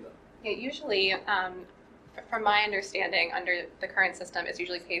to pay them? Yeah, usually, from my understanding, under the current system, it's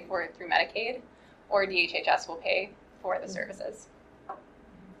usually paid for through Medicaid, or DHHS will pay for the services.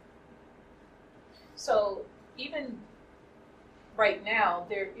 So even right now,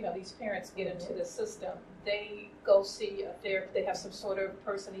 these parents get into the system. They go see a therapist. They have some sort of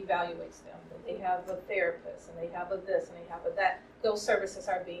person evaluates them. They have a therapist, and they have a this, and they have a that. Those services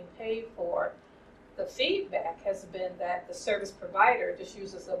are being paid for. The feedback has been that the service provider just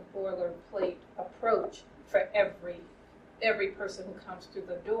uses a boilerplate approach for every person who comes through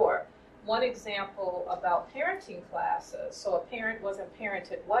the door. One example about parenting classes, so a parent wasn't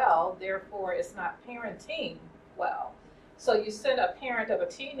parented well, therefore is not parenting well. So you send a parent of a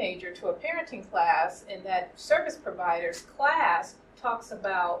teenager to a parenting class, and that service provider's class talks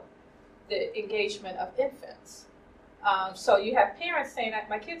about the engagement of infants. So you have parents saying that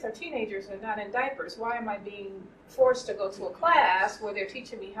my kids are teenagers and not in diapers. Why am I being forced to go to a class where they're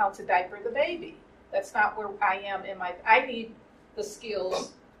teaching me how to diaper the baby? That's not where I am in my, I need the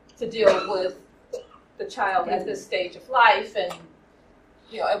skills to deal with the child at this stage of life, and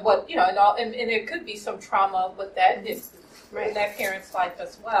and what and all, and there could be some trauma with that in that parent's life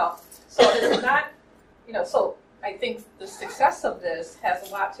as well. So it's not, so I think the success of this has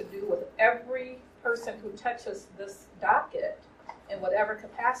a lot to do with every person who touches this docket in whatever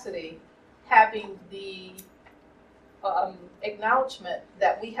capacity having the acknowledgement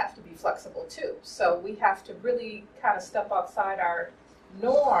that we have to be flexible too. So we have to really kind of step outside our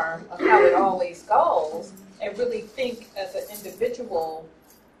norm of how it always goes and really think as an individual,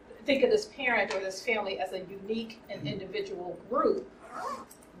 think of this parent or this family as a unique and individual group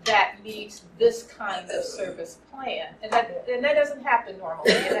that needs this kind of service plan. And that doesn't happen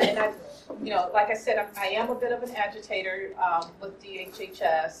normally. And I, like I said, I am a bit of an agitator with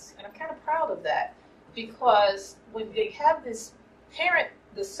DHHS, and I'm kind of proud of that, because when they have this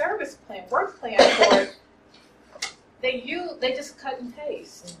the service plan, work plan for it, they just cut and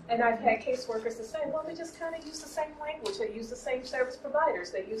paste. And I've had caseworkers that say, well, they just kind of use the same language. They use the same service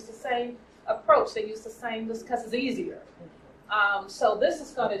providers. They use the same approach. They use the same, just because it's easier. So this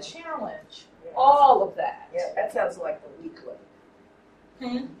is going to challenge all of that. Yeah, that sounds like the weak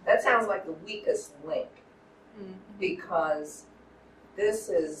link. That sounds like the weakest link, because this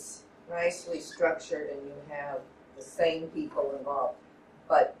is nicely structured and you have the same people involved.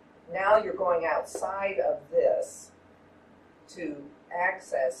 But now you're going outside of this to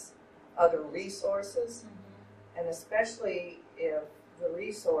access other resources, and especially if the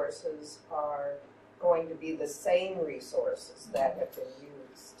resources are going to be the same resources that have been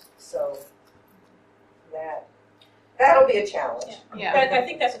used. So that'll be a challenge. Yeah, I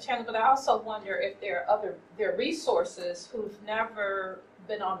think that's a challenge, but I also wonder if there are resources who've never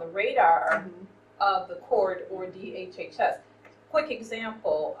been on the radar of the court or DHHS. Quick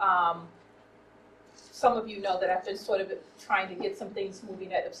example, some of you know that I've been sort of trying to get some things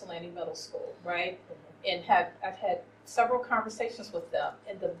moving at Ypsilanti Middle School, right? And I've had several conversations with them,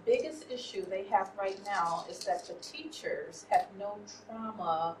 and the biggest issue they have right now is that the teachers have no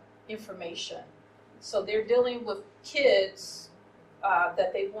trauma information. So they're dealing with kids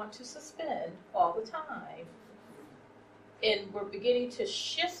that they want to suspend all the time. And we're beginning to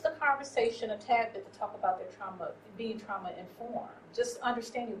shift the conversation a tad bit to talk about their trauma, being trauma informed, just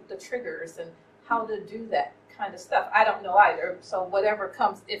understanding the triggers and how to do that kind of stuff. I don't know either. So whatever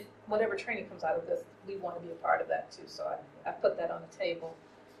training comes out of this, we want to be a part of that too. So I put that on the table.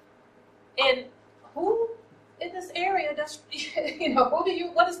 And who in this area does,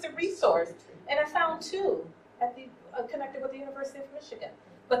 what is the resource? And I found two at the connected with the University of Michigan,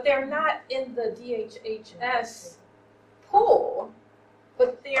 but they're not in the DHHS pool,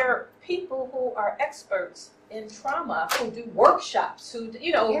 but they're people who are experts in trauma, who do workshops, who do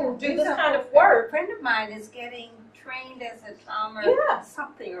this kind of work. A friend of mine is getting trained as a trauma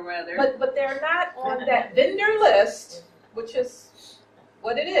something or other. But they're not on that vendor list, which is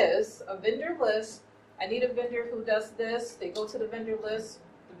what it is, a vendor list. I need a vendor who does this. They go to the vendor list.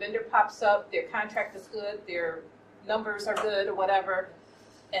 The vendor pops up. Their contract is good. Their numbers are good or whatever,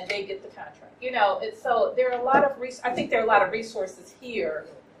 and they get the contract. So there are a lot of I think there are a lot of resources here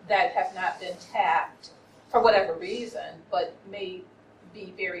that have not been tapped for whatever reason, but may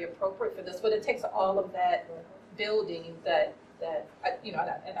be very appropriate for this. But it takes all of that building that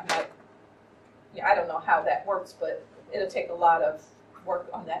and I'm not, I don't know how that works, but it'll take a lot of work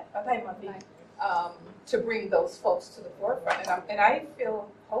on that. To bring those folks to the forefront, and I feel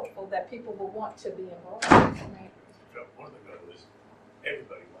hopeful that people will want to be involved. Right. One of the goals is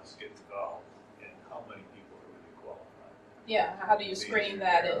everybody wants to get involved, and how many people are really qualified. Yeah, how do you screen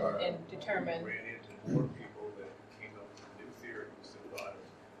that and determine? We ran into more people that came up with new theories that thought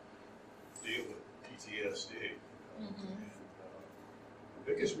of deal with PTSD. And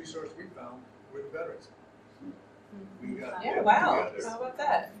the biggest resource we found were the veterans. We got them wow. together, How about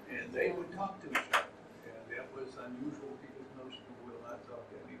that? and they would talk to each other. And that was unusual. People's notion of will not talk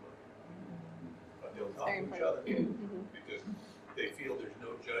to anybody. But they'll talk to each other because they feel there's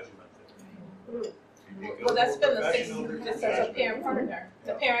no judgment there. Well, that's been the success as a parent partner.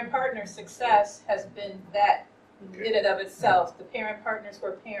 The parent partner success has been that in and of itself. The parent partners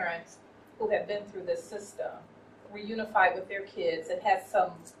were parents who have been through this system, reunified with their kids, and had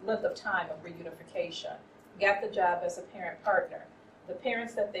some length of time of reunification. Got the job as a parent partner. The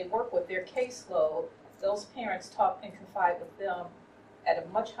parents that they work with, their caseload those parents talk and confide with them at a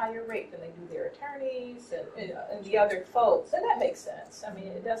much higher rate than they do their attorneys and the other folks. And that makes sense. I mean,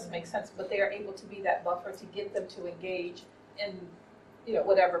 it does make sense, but they are able to be that buffer to get them to engage in,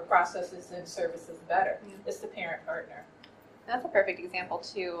 whatever processes and services better. It's the parent partner. That's a perfect example,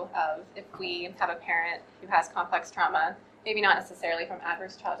 too, of if we have a parent who has complex trauma, maybe not necessarily from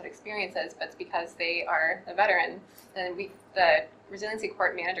adverse childhood experiences, but it's because they are a veteran, then the Resiliency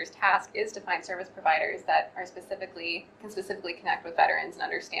Court manager's task is to find service providers that can specifically connect with veterans and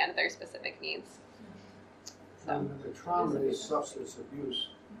understand their specific needs. So when the trauma is substance abuse,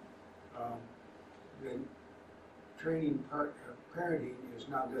 then training parenting is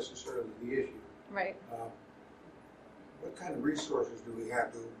not necessarily the issue. Right. What kind of resources do we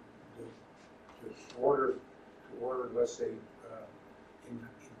have to order, let's say, in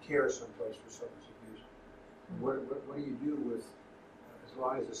care someplace for substance abuse? What do you do with, as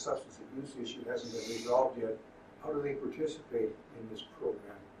long as the substance abuse issue hasn't been resolved yet, how do they participate in this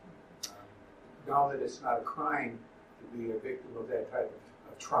program? Now that it's not a crime to be a victim of that type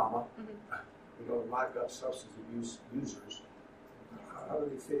of trauma, we don't lock up substance abuse users. How do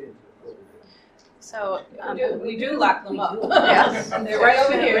they fit into the program? So we do lock them up. Yes. They're right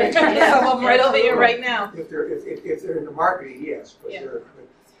over here. Some of them right over here right now. If they're in the marketing, yes, but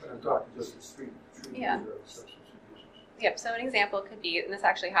I'm talking just the street user of substance abusers. Yep. So an example could be, and this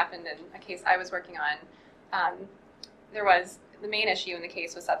actually happened in a case I was working on. There was the main issue in the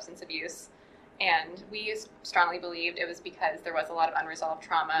case was substance abuse, and we strongly believed it was because there was a lot of unresolved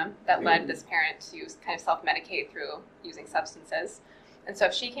trauma that led this parent to kind of self-medicate through using substances. And so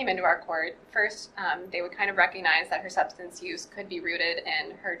if she came into our court, first they would kind of recognize that her substance use could be rooted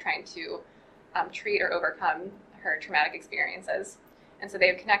in her trying to treat or overcome her traumatic experiences. And so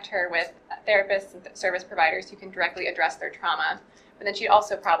they would connect her with therapists and service providers who can directly address their trauma. But then she'd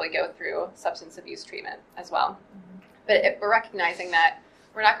also probably go through substance abuse treatment as well. But if we're recognizing that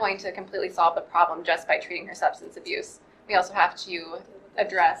we're not going to completely solve the problem just by treating her substance abuse, we also have to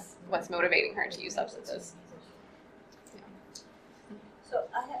address what's motivating her to use substances. So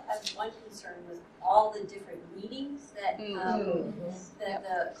I have one concern with all the different meetings that that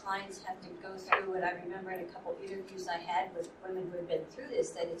the clients have to go through. And I remember in a couple interviews I had with women who had been through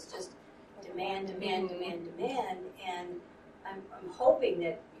this, that it's just demand. And I'm hoping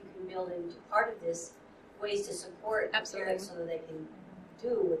that you can build into part of this ways to support parents so that they can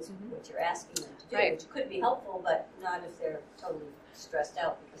do what you're asking them to do, which could be helpful, but not if they're totally stressed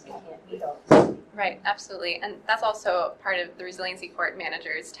out because they can't meet all this. Right, absolutely. And that's also part of the Resiliency Court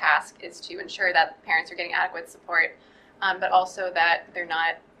manager's task, is to ensure that parents are getting adequate support, but also that they're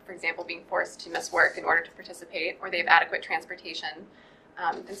not, for example, being forced to miss work in order to participate, or they have adequate transportation.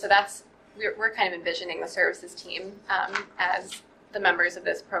 And so we're kind of envisioning the services team as the members of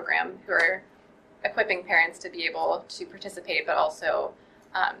this program who are equipping parents to be able to participate, but also,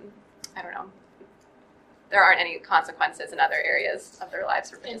 there aren't any consequences in other areas of their lives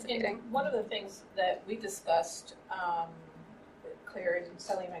for participating. And one of the things that we discussed, Claire and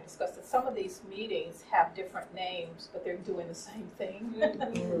Sally and I discussed, that some of these meetings have different names, but they're doing the same thing.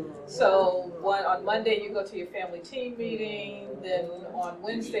 So on Monday you go to your family team meeting, then on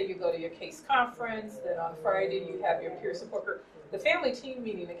Wednesday you go to your case conference, then on Friday you have your peer support group. The family team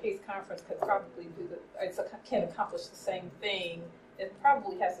meeting, the case conference could probably can accomplish the same thing. It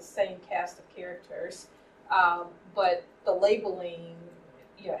probably has the same cast of characters. But the labeling,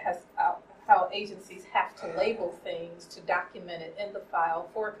 has how agencies have to label things to document it in the file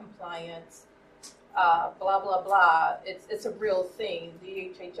for compliance, blah, blah, blah. It's a real thing.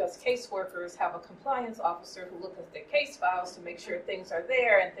 The HHS caseworkers have a compliance officer who looks at their case files to make sure things are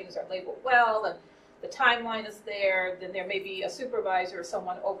there and things are labeled well and the timeline is there. Then there may be a supervisor or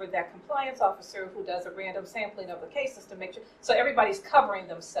someone over that compliance officer who does a random sampling of the cases to make sure. So everybody's covering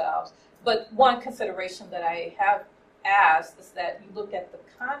themselves. But one consideration that I have asked is that you look at the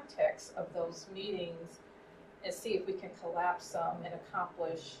context of those meetings and see if we can collapse them and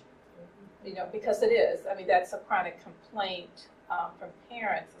accomplish, because it is. I mean, that's a chronic complaint from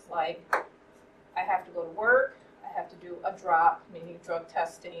parents. It's like, I have to go to work, I have to do a drop, meaning drug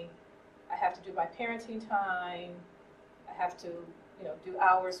testing, I have to do my parenting time, I have to, do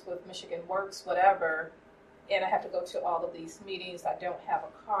hours with Michigan Works, whatever, and I have to go to all of these meetings. I don't have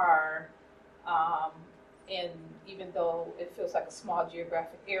a car, and even though it feels like a small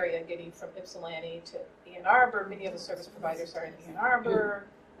geographic area, getting from Ypsilanti to Ann Arbor, many of the service providers are in Ann Arbor,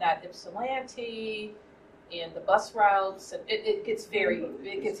 not Ypsilanti, and the bus routes, and it gets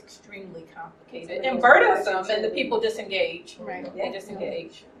extremely complicated and burdensome, and the people disengage. Right. They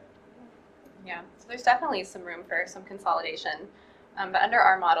disengage. Yeah, so there's definitely some room for some consolidation. But under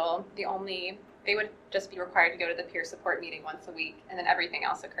our model, the only they would just be required to go to the peer support meeting once a week, and then everything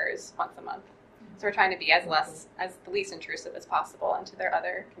else occurs once a month. So we're trying to be as the least intrusive as possible into their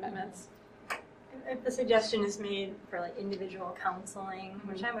other commitments. If the suggestion is made for like individual counseling,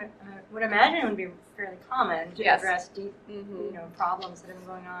 which I would imagine would be fairly common to address deep, problems that have been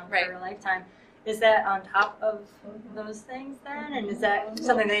going on for a lifetime, is that on top of those things then? And is that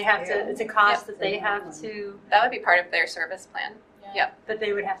something they have to? It's a cost that they have to. That would be part of their service plan. Yep. But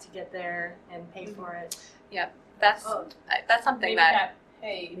they would have to get there and pay for it. Yep. That's something maybe that. Not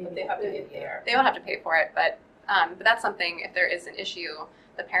pay, but they have to get there. They won't have to pay for it, but that's something, if there is an issue,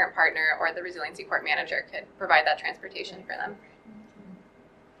 the parent partner or the Resiliency Court manager could provide that transportation for them.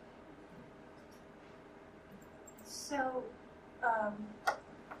 So,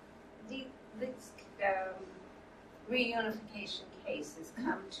 these reunification cases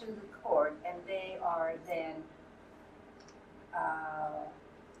come to the court, and they are then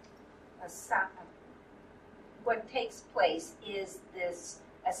what takes place is this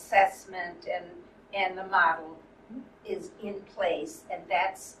assessment, and the model is in place, and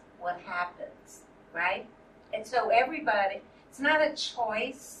that's what happens, right? And so everybody, it's not a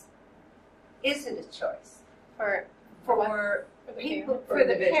choice. Is it a choice for people, for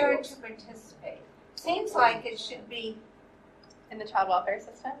the parent to participate? Seems like it should be in the child welfare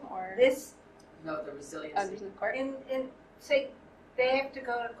system, or this. No, the resiliency court. In say they have to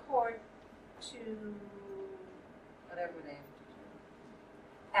go to court to whatever they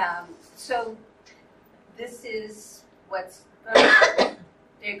have to do. So this is what's going to,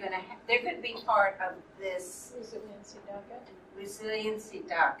 they're going to be part of this resiliency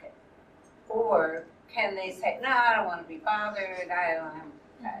docket. Or can they say, no, I don't want to be bothered, I don't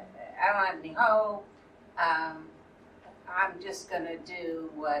have any hope, I'm just going to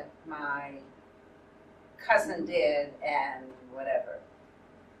do what my cousin did and whatever.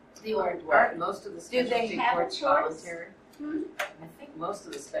 Aren't most of the specialty courts voluntary? I think most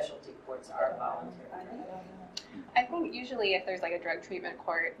of the specialty courts are voluntary. I think usually if there's like a drug treatment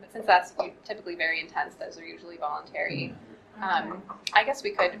court, but since that's typically very intense, those are usually voluntary. I guess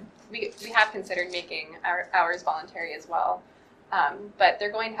we have considered making ours voluntary as well, but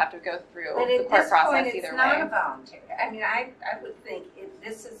they're going to have to go through the court process either way. It's not a voluntary. I mean, I would think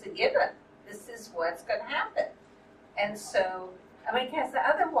this is a given. This is what's going to happen. And so, I mean, because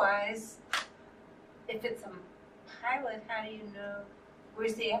otherwise, if it's a pilot, how do you know,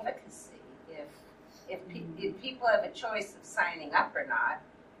 where's the efficacy? If people have a choice of signing up or not,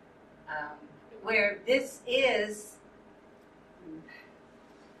 where this is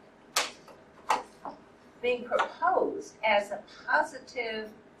being proposed as a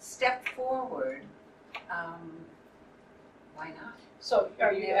positive step forward, why not? So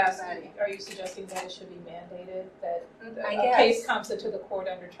are you suggesting that it should be mandated, that I a case comes into the court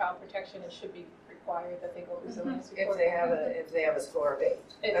under child protection, it should be required that they go to resiliency court? If they have a score of 8.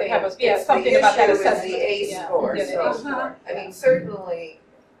 If they have something about that assessment. The A score, I mean, certainly,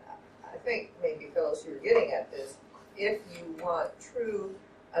 I think maybe Phyllis, you were getting at this, if you want true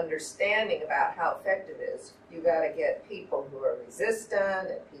understanding about how effective it is, you got to get people who are resistant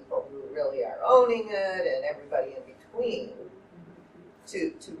and people who really are owning it and everybody in between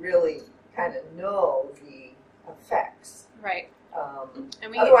to really kind of know the effects. Right.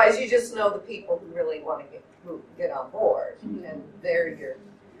 Otherwise, you just know the people who really want to get on board, and they're your.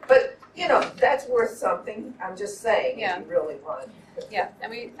 But that's worth something. I'm just saying, if you really want. Yeah,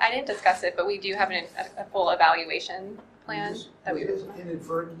 and I didn't discuss it, but we do have a full evaluation plan that we.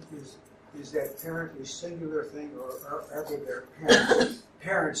 Inadvertent is that parent a singular thing, or are there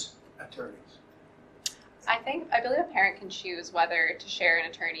parents attorneys? I believe a parent can choose whether to share an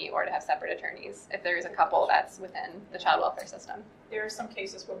attorney or to have separate attorneys if there is a couple that's within the child welfare system. There are some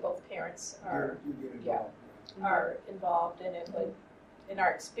cases where both parents are involved in it, but in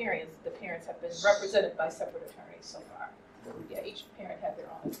our experience, the parents have been represented by separate attorneys so far. Yeah, each parent had their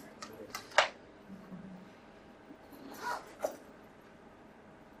own attorney.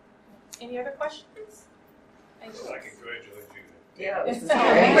 Any other questions? Thank you. I congratulate you. Yeah, it's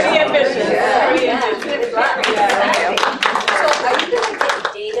pretty ambitious. So are you going to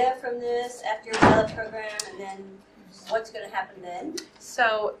get data from this after your pilot program, and then what's going to happen then?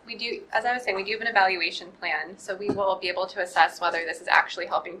 So we do, as I was saying, we do have an evaluation plan. So we will be able to assess whether this is actually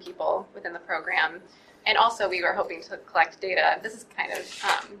helping people within the program. And also we were hoping to collect data. This is kind of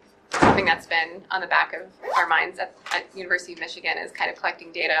something that's been on the back of our minds at University of Michigan, is kind of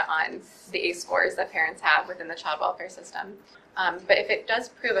collecting data on the ACE scores that parents have within the child welfare system. But if it does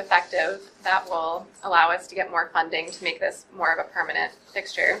prove effective, that will allow us to get more funding to make this more of a permanent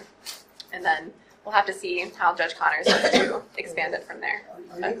fixture. And then we'll have to see how Judge Connors wants to expand it from there.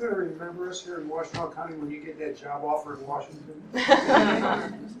 Are you going to remember us here in Washington County when you get that job offer in Washington?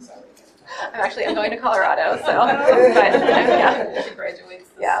 I'm going to Colorado, so, but yeah. She graduates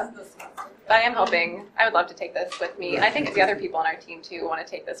this month. But I am hoping, I would love to take this with me. I think the other people on our team too want to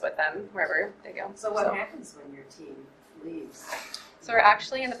take this with them wherever they go. So what happens when your team leaves? So we're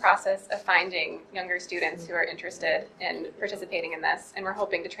actually in the process of finding younger students who are interested in participating in this, and we're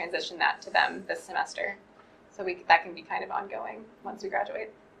hoping to transition that to them this semester. So that can be kind of ongoing once we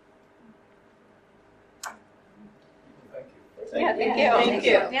graduate. Thank you. Yeah, thank you. Thank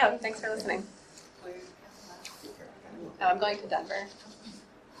you. Yeah, thanks for listening. I'm going to Denver.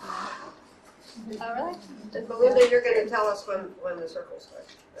 Oh, really? And Melinda, you're going to tell us when the circle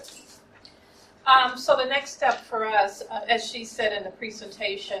starts. So the next step for us, as she said in the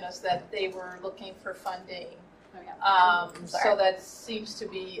presentation, is that they were looking for funding. So that seems to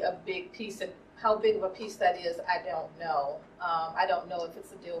be a big piece. And how big of a piece that is, I don't know. I don't know if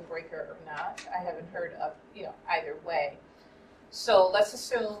it's a deal breaker or not. I haven't heard of either way. So let's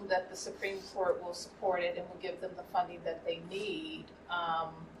assume that the Supreme Court will support it and will give them the funding that they need.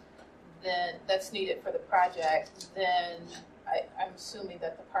 Then that's needed for the project. Then I'm assuming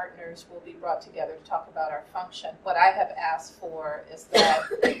that the partners will be brought together to talk about our function. What I have asked for is that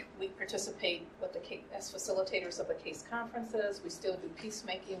we participate with as facilitators of the case conferences. We still do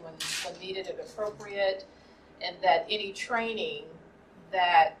peacemaking when needed and appropriate, and that any training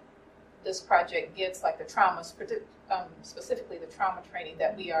that this project gives, like the trauma, specifically the trauma training,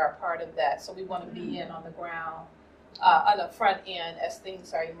 that we are a part of that. So we want to be in on the ground, on the front end as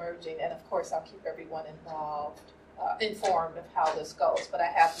things are emerging. And of course, I'll keep everyone informed of how this goes. But I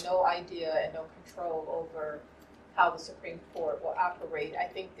have no idea and no control over how the Supreme Court will operate. I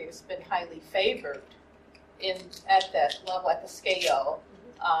think there's been highly favored at that level, at the scale.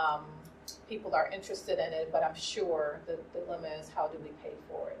 People are interested in it, but I'm sure the dilemma is how do we pay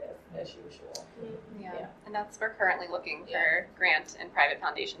for it as usual. Yeah. And we're currently looking for grant and private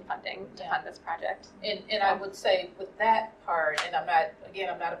foundation funding to fund this project. And I would say with that part, and I'm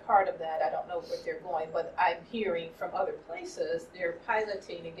not a part of that, I don't know where they're going, but I'm hearing from other places, they're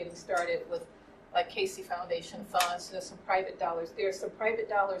piloting and getting started with like Casey Foundation funds. There's some private dollars. There's some private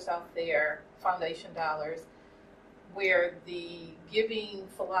dollars out there, foundation dollars, where the giving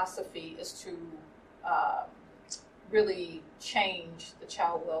philosophy is to really change the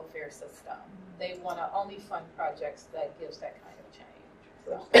child welfare system. They want to only fund projects that gives that kind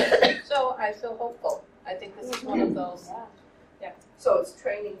of change. So I feel hopeful. I think this is one of those. Yeah. So it's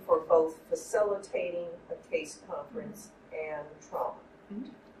training for both facilitating a case conference and trauma.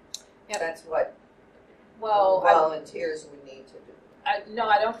 Yeah. That's what volunteers would need to do. No,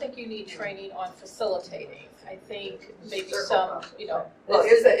 I don't think you need training on facilitating. I think maybe some, Well,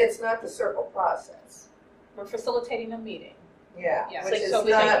 it's not the circle process. We're facilitating a meeting. Yeah, Yeah. which is So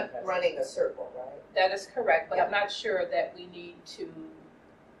not running a circle, right? That is correct, but I'm not sure that we need to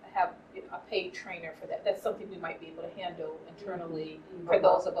have a paid trainer for that. That's something we might be able to handle internally for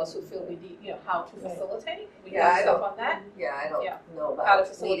those of us who feel we need, how to facilitate. We have stuff on that. Yeah, I don't know about How to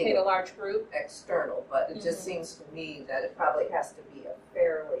facilitate a large group. External, but it just seems to me that it probably has to be a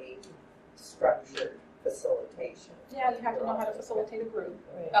fairly structured facilitation. Yeah, you have to know how to facilitate a group,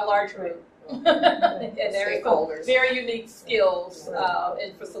 a large group. And there is some very unique skills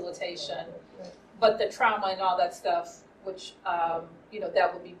in facilitation. But the trauma and all that stuff, which,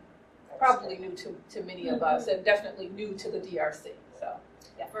 that would be probably new to many of us, and definitely new to the DRC. So,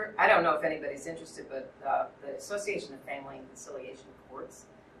 yeah. I don't know if anybody's interested, but the Association of Family and Conciliation Courts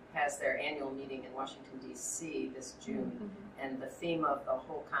has their annual meeting in Washington, D.C. this June, and the theme of the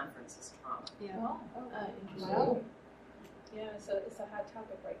whole conference is trauma. Yeah. Interesting. Yeah, it's a hot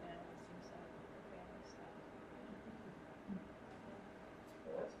topic right now.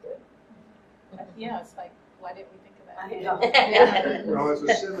 That's good. Yeah, it's like, why didn't we think of that? Well, it's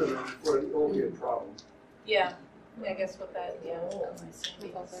a synonym for the opiate problem. Yeah, I guess with that, yeah. That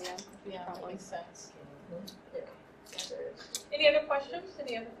makes sense. Any other questions?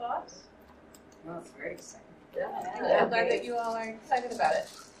 Any other thoughts? Well, it's very exciting. I'm glad that you all are excited about it.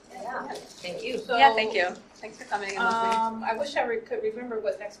 Yeah. Thank you. So, yeah, thank you. Thanks for coming and listening. I wish I could remember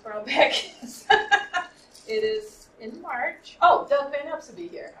what next Brown Bag is. It is in March. Oh, Doug Van Epps will be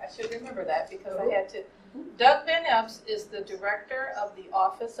here. I should remember that because I had to. Doug Van Epps is the director of the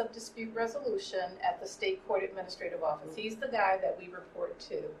Office of Dispute Resolution at the State Court Administrative Office. He's the guy that we report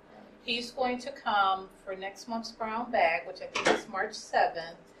to. He's going to come for next month's Brown Bag, which I think is March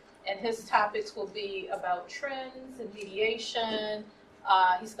 7th, and his topics will be about trends and mediation.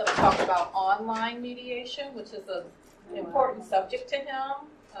 He's going to talk about online mediation, which is an important subject to him.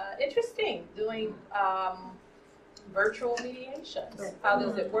 interesting, doing virtual mediations. How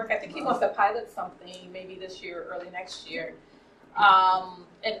does it work? I think he wants to pilot something maybe this year or early next year.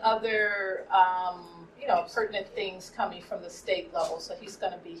 And other, pertinent things coming from the state level. So he's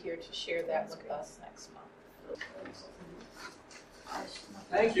going to be here to share that with us next month.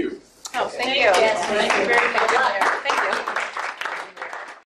 Thank you. Oh, thank you. Yes, thank you very much.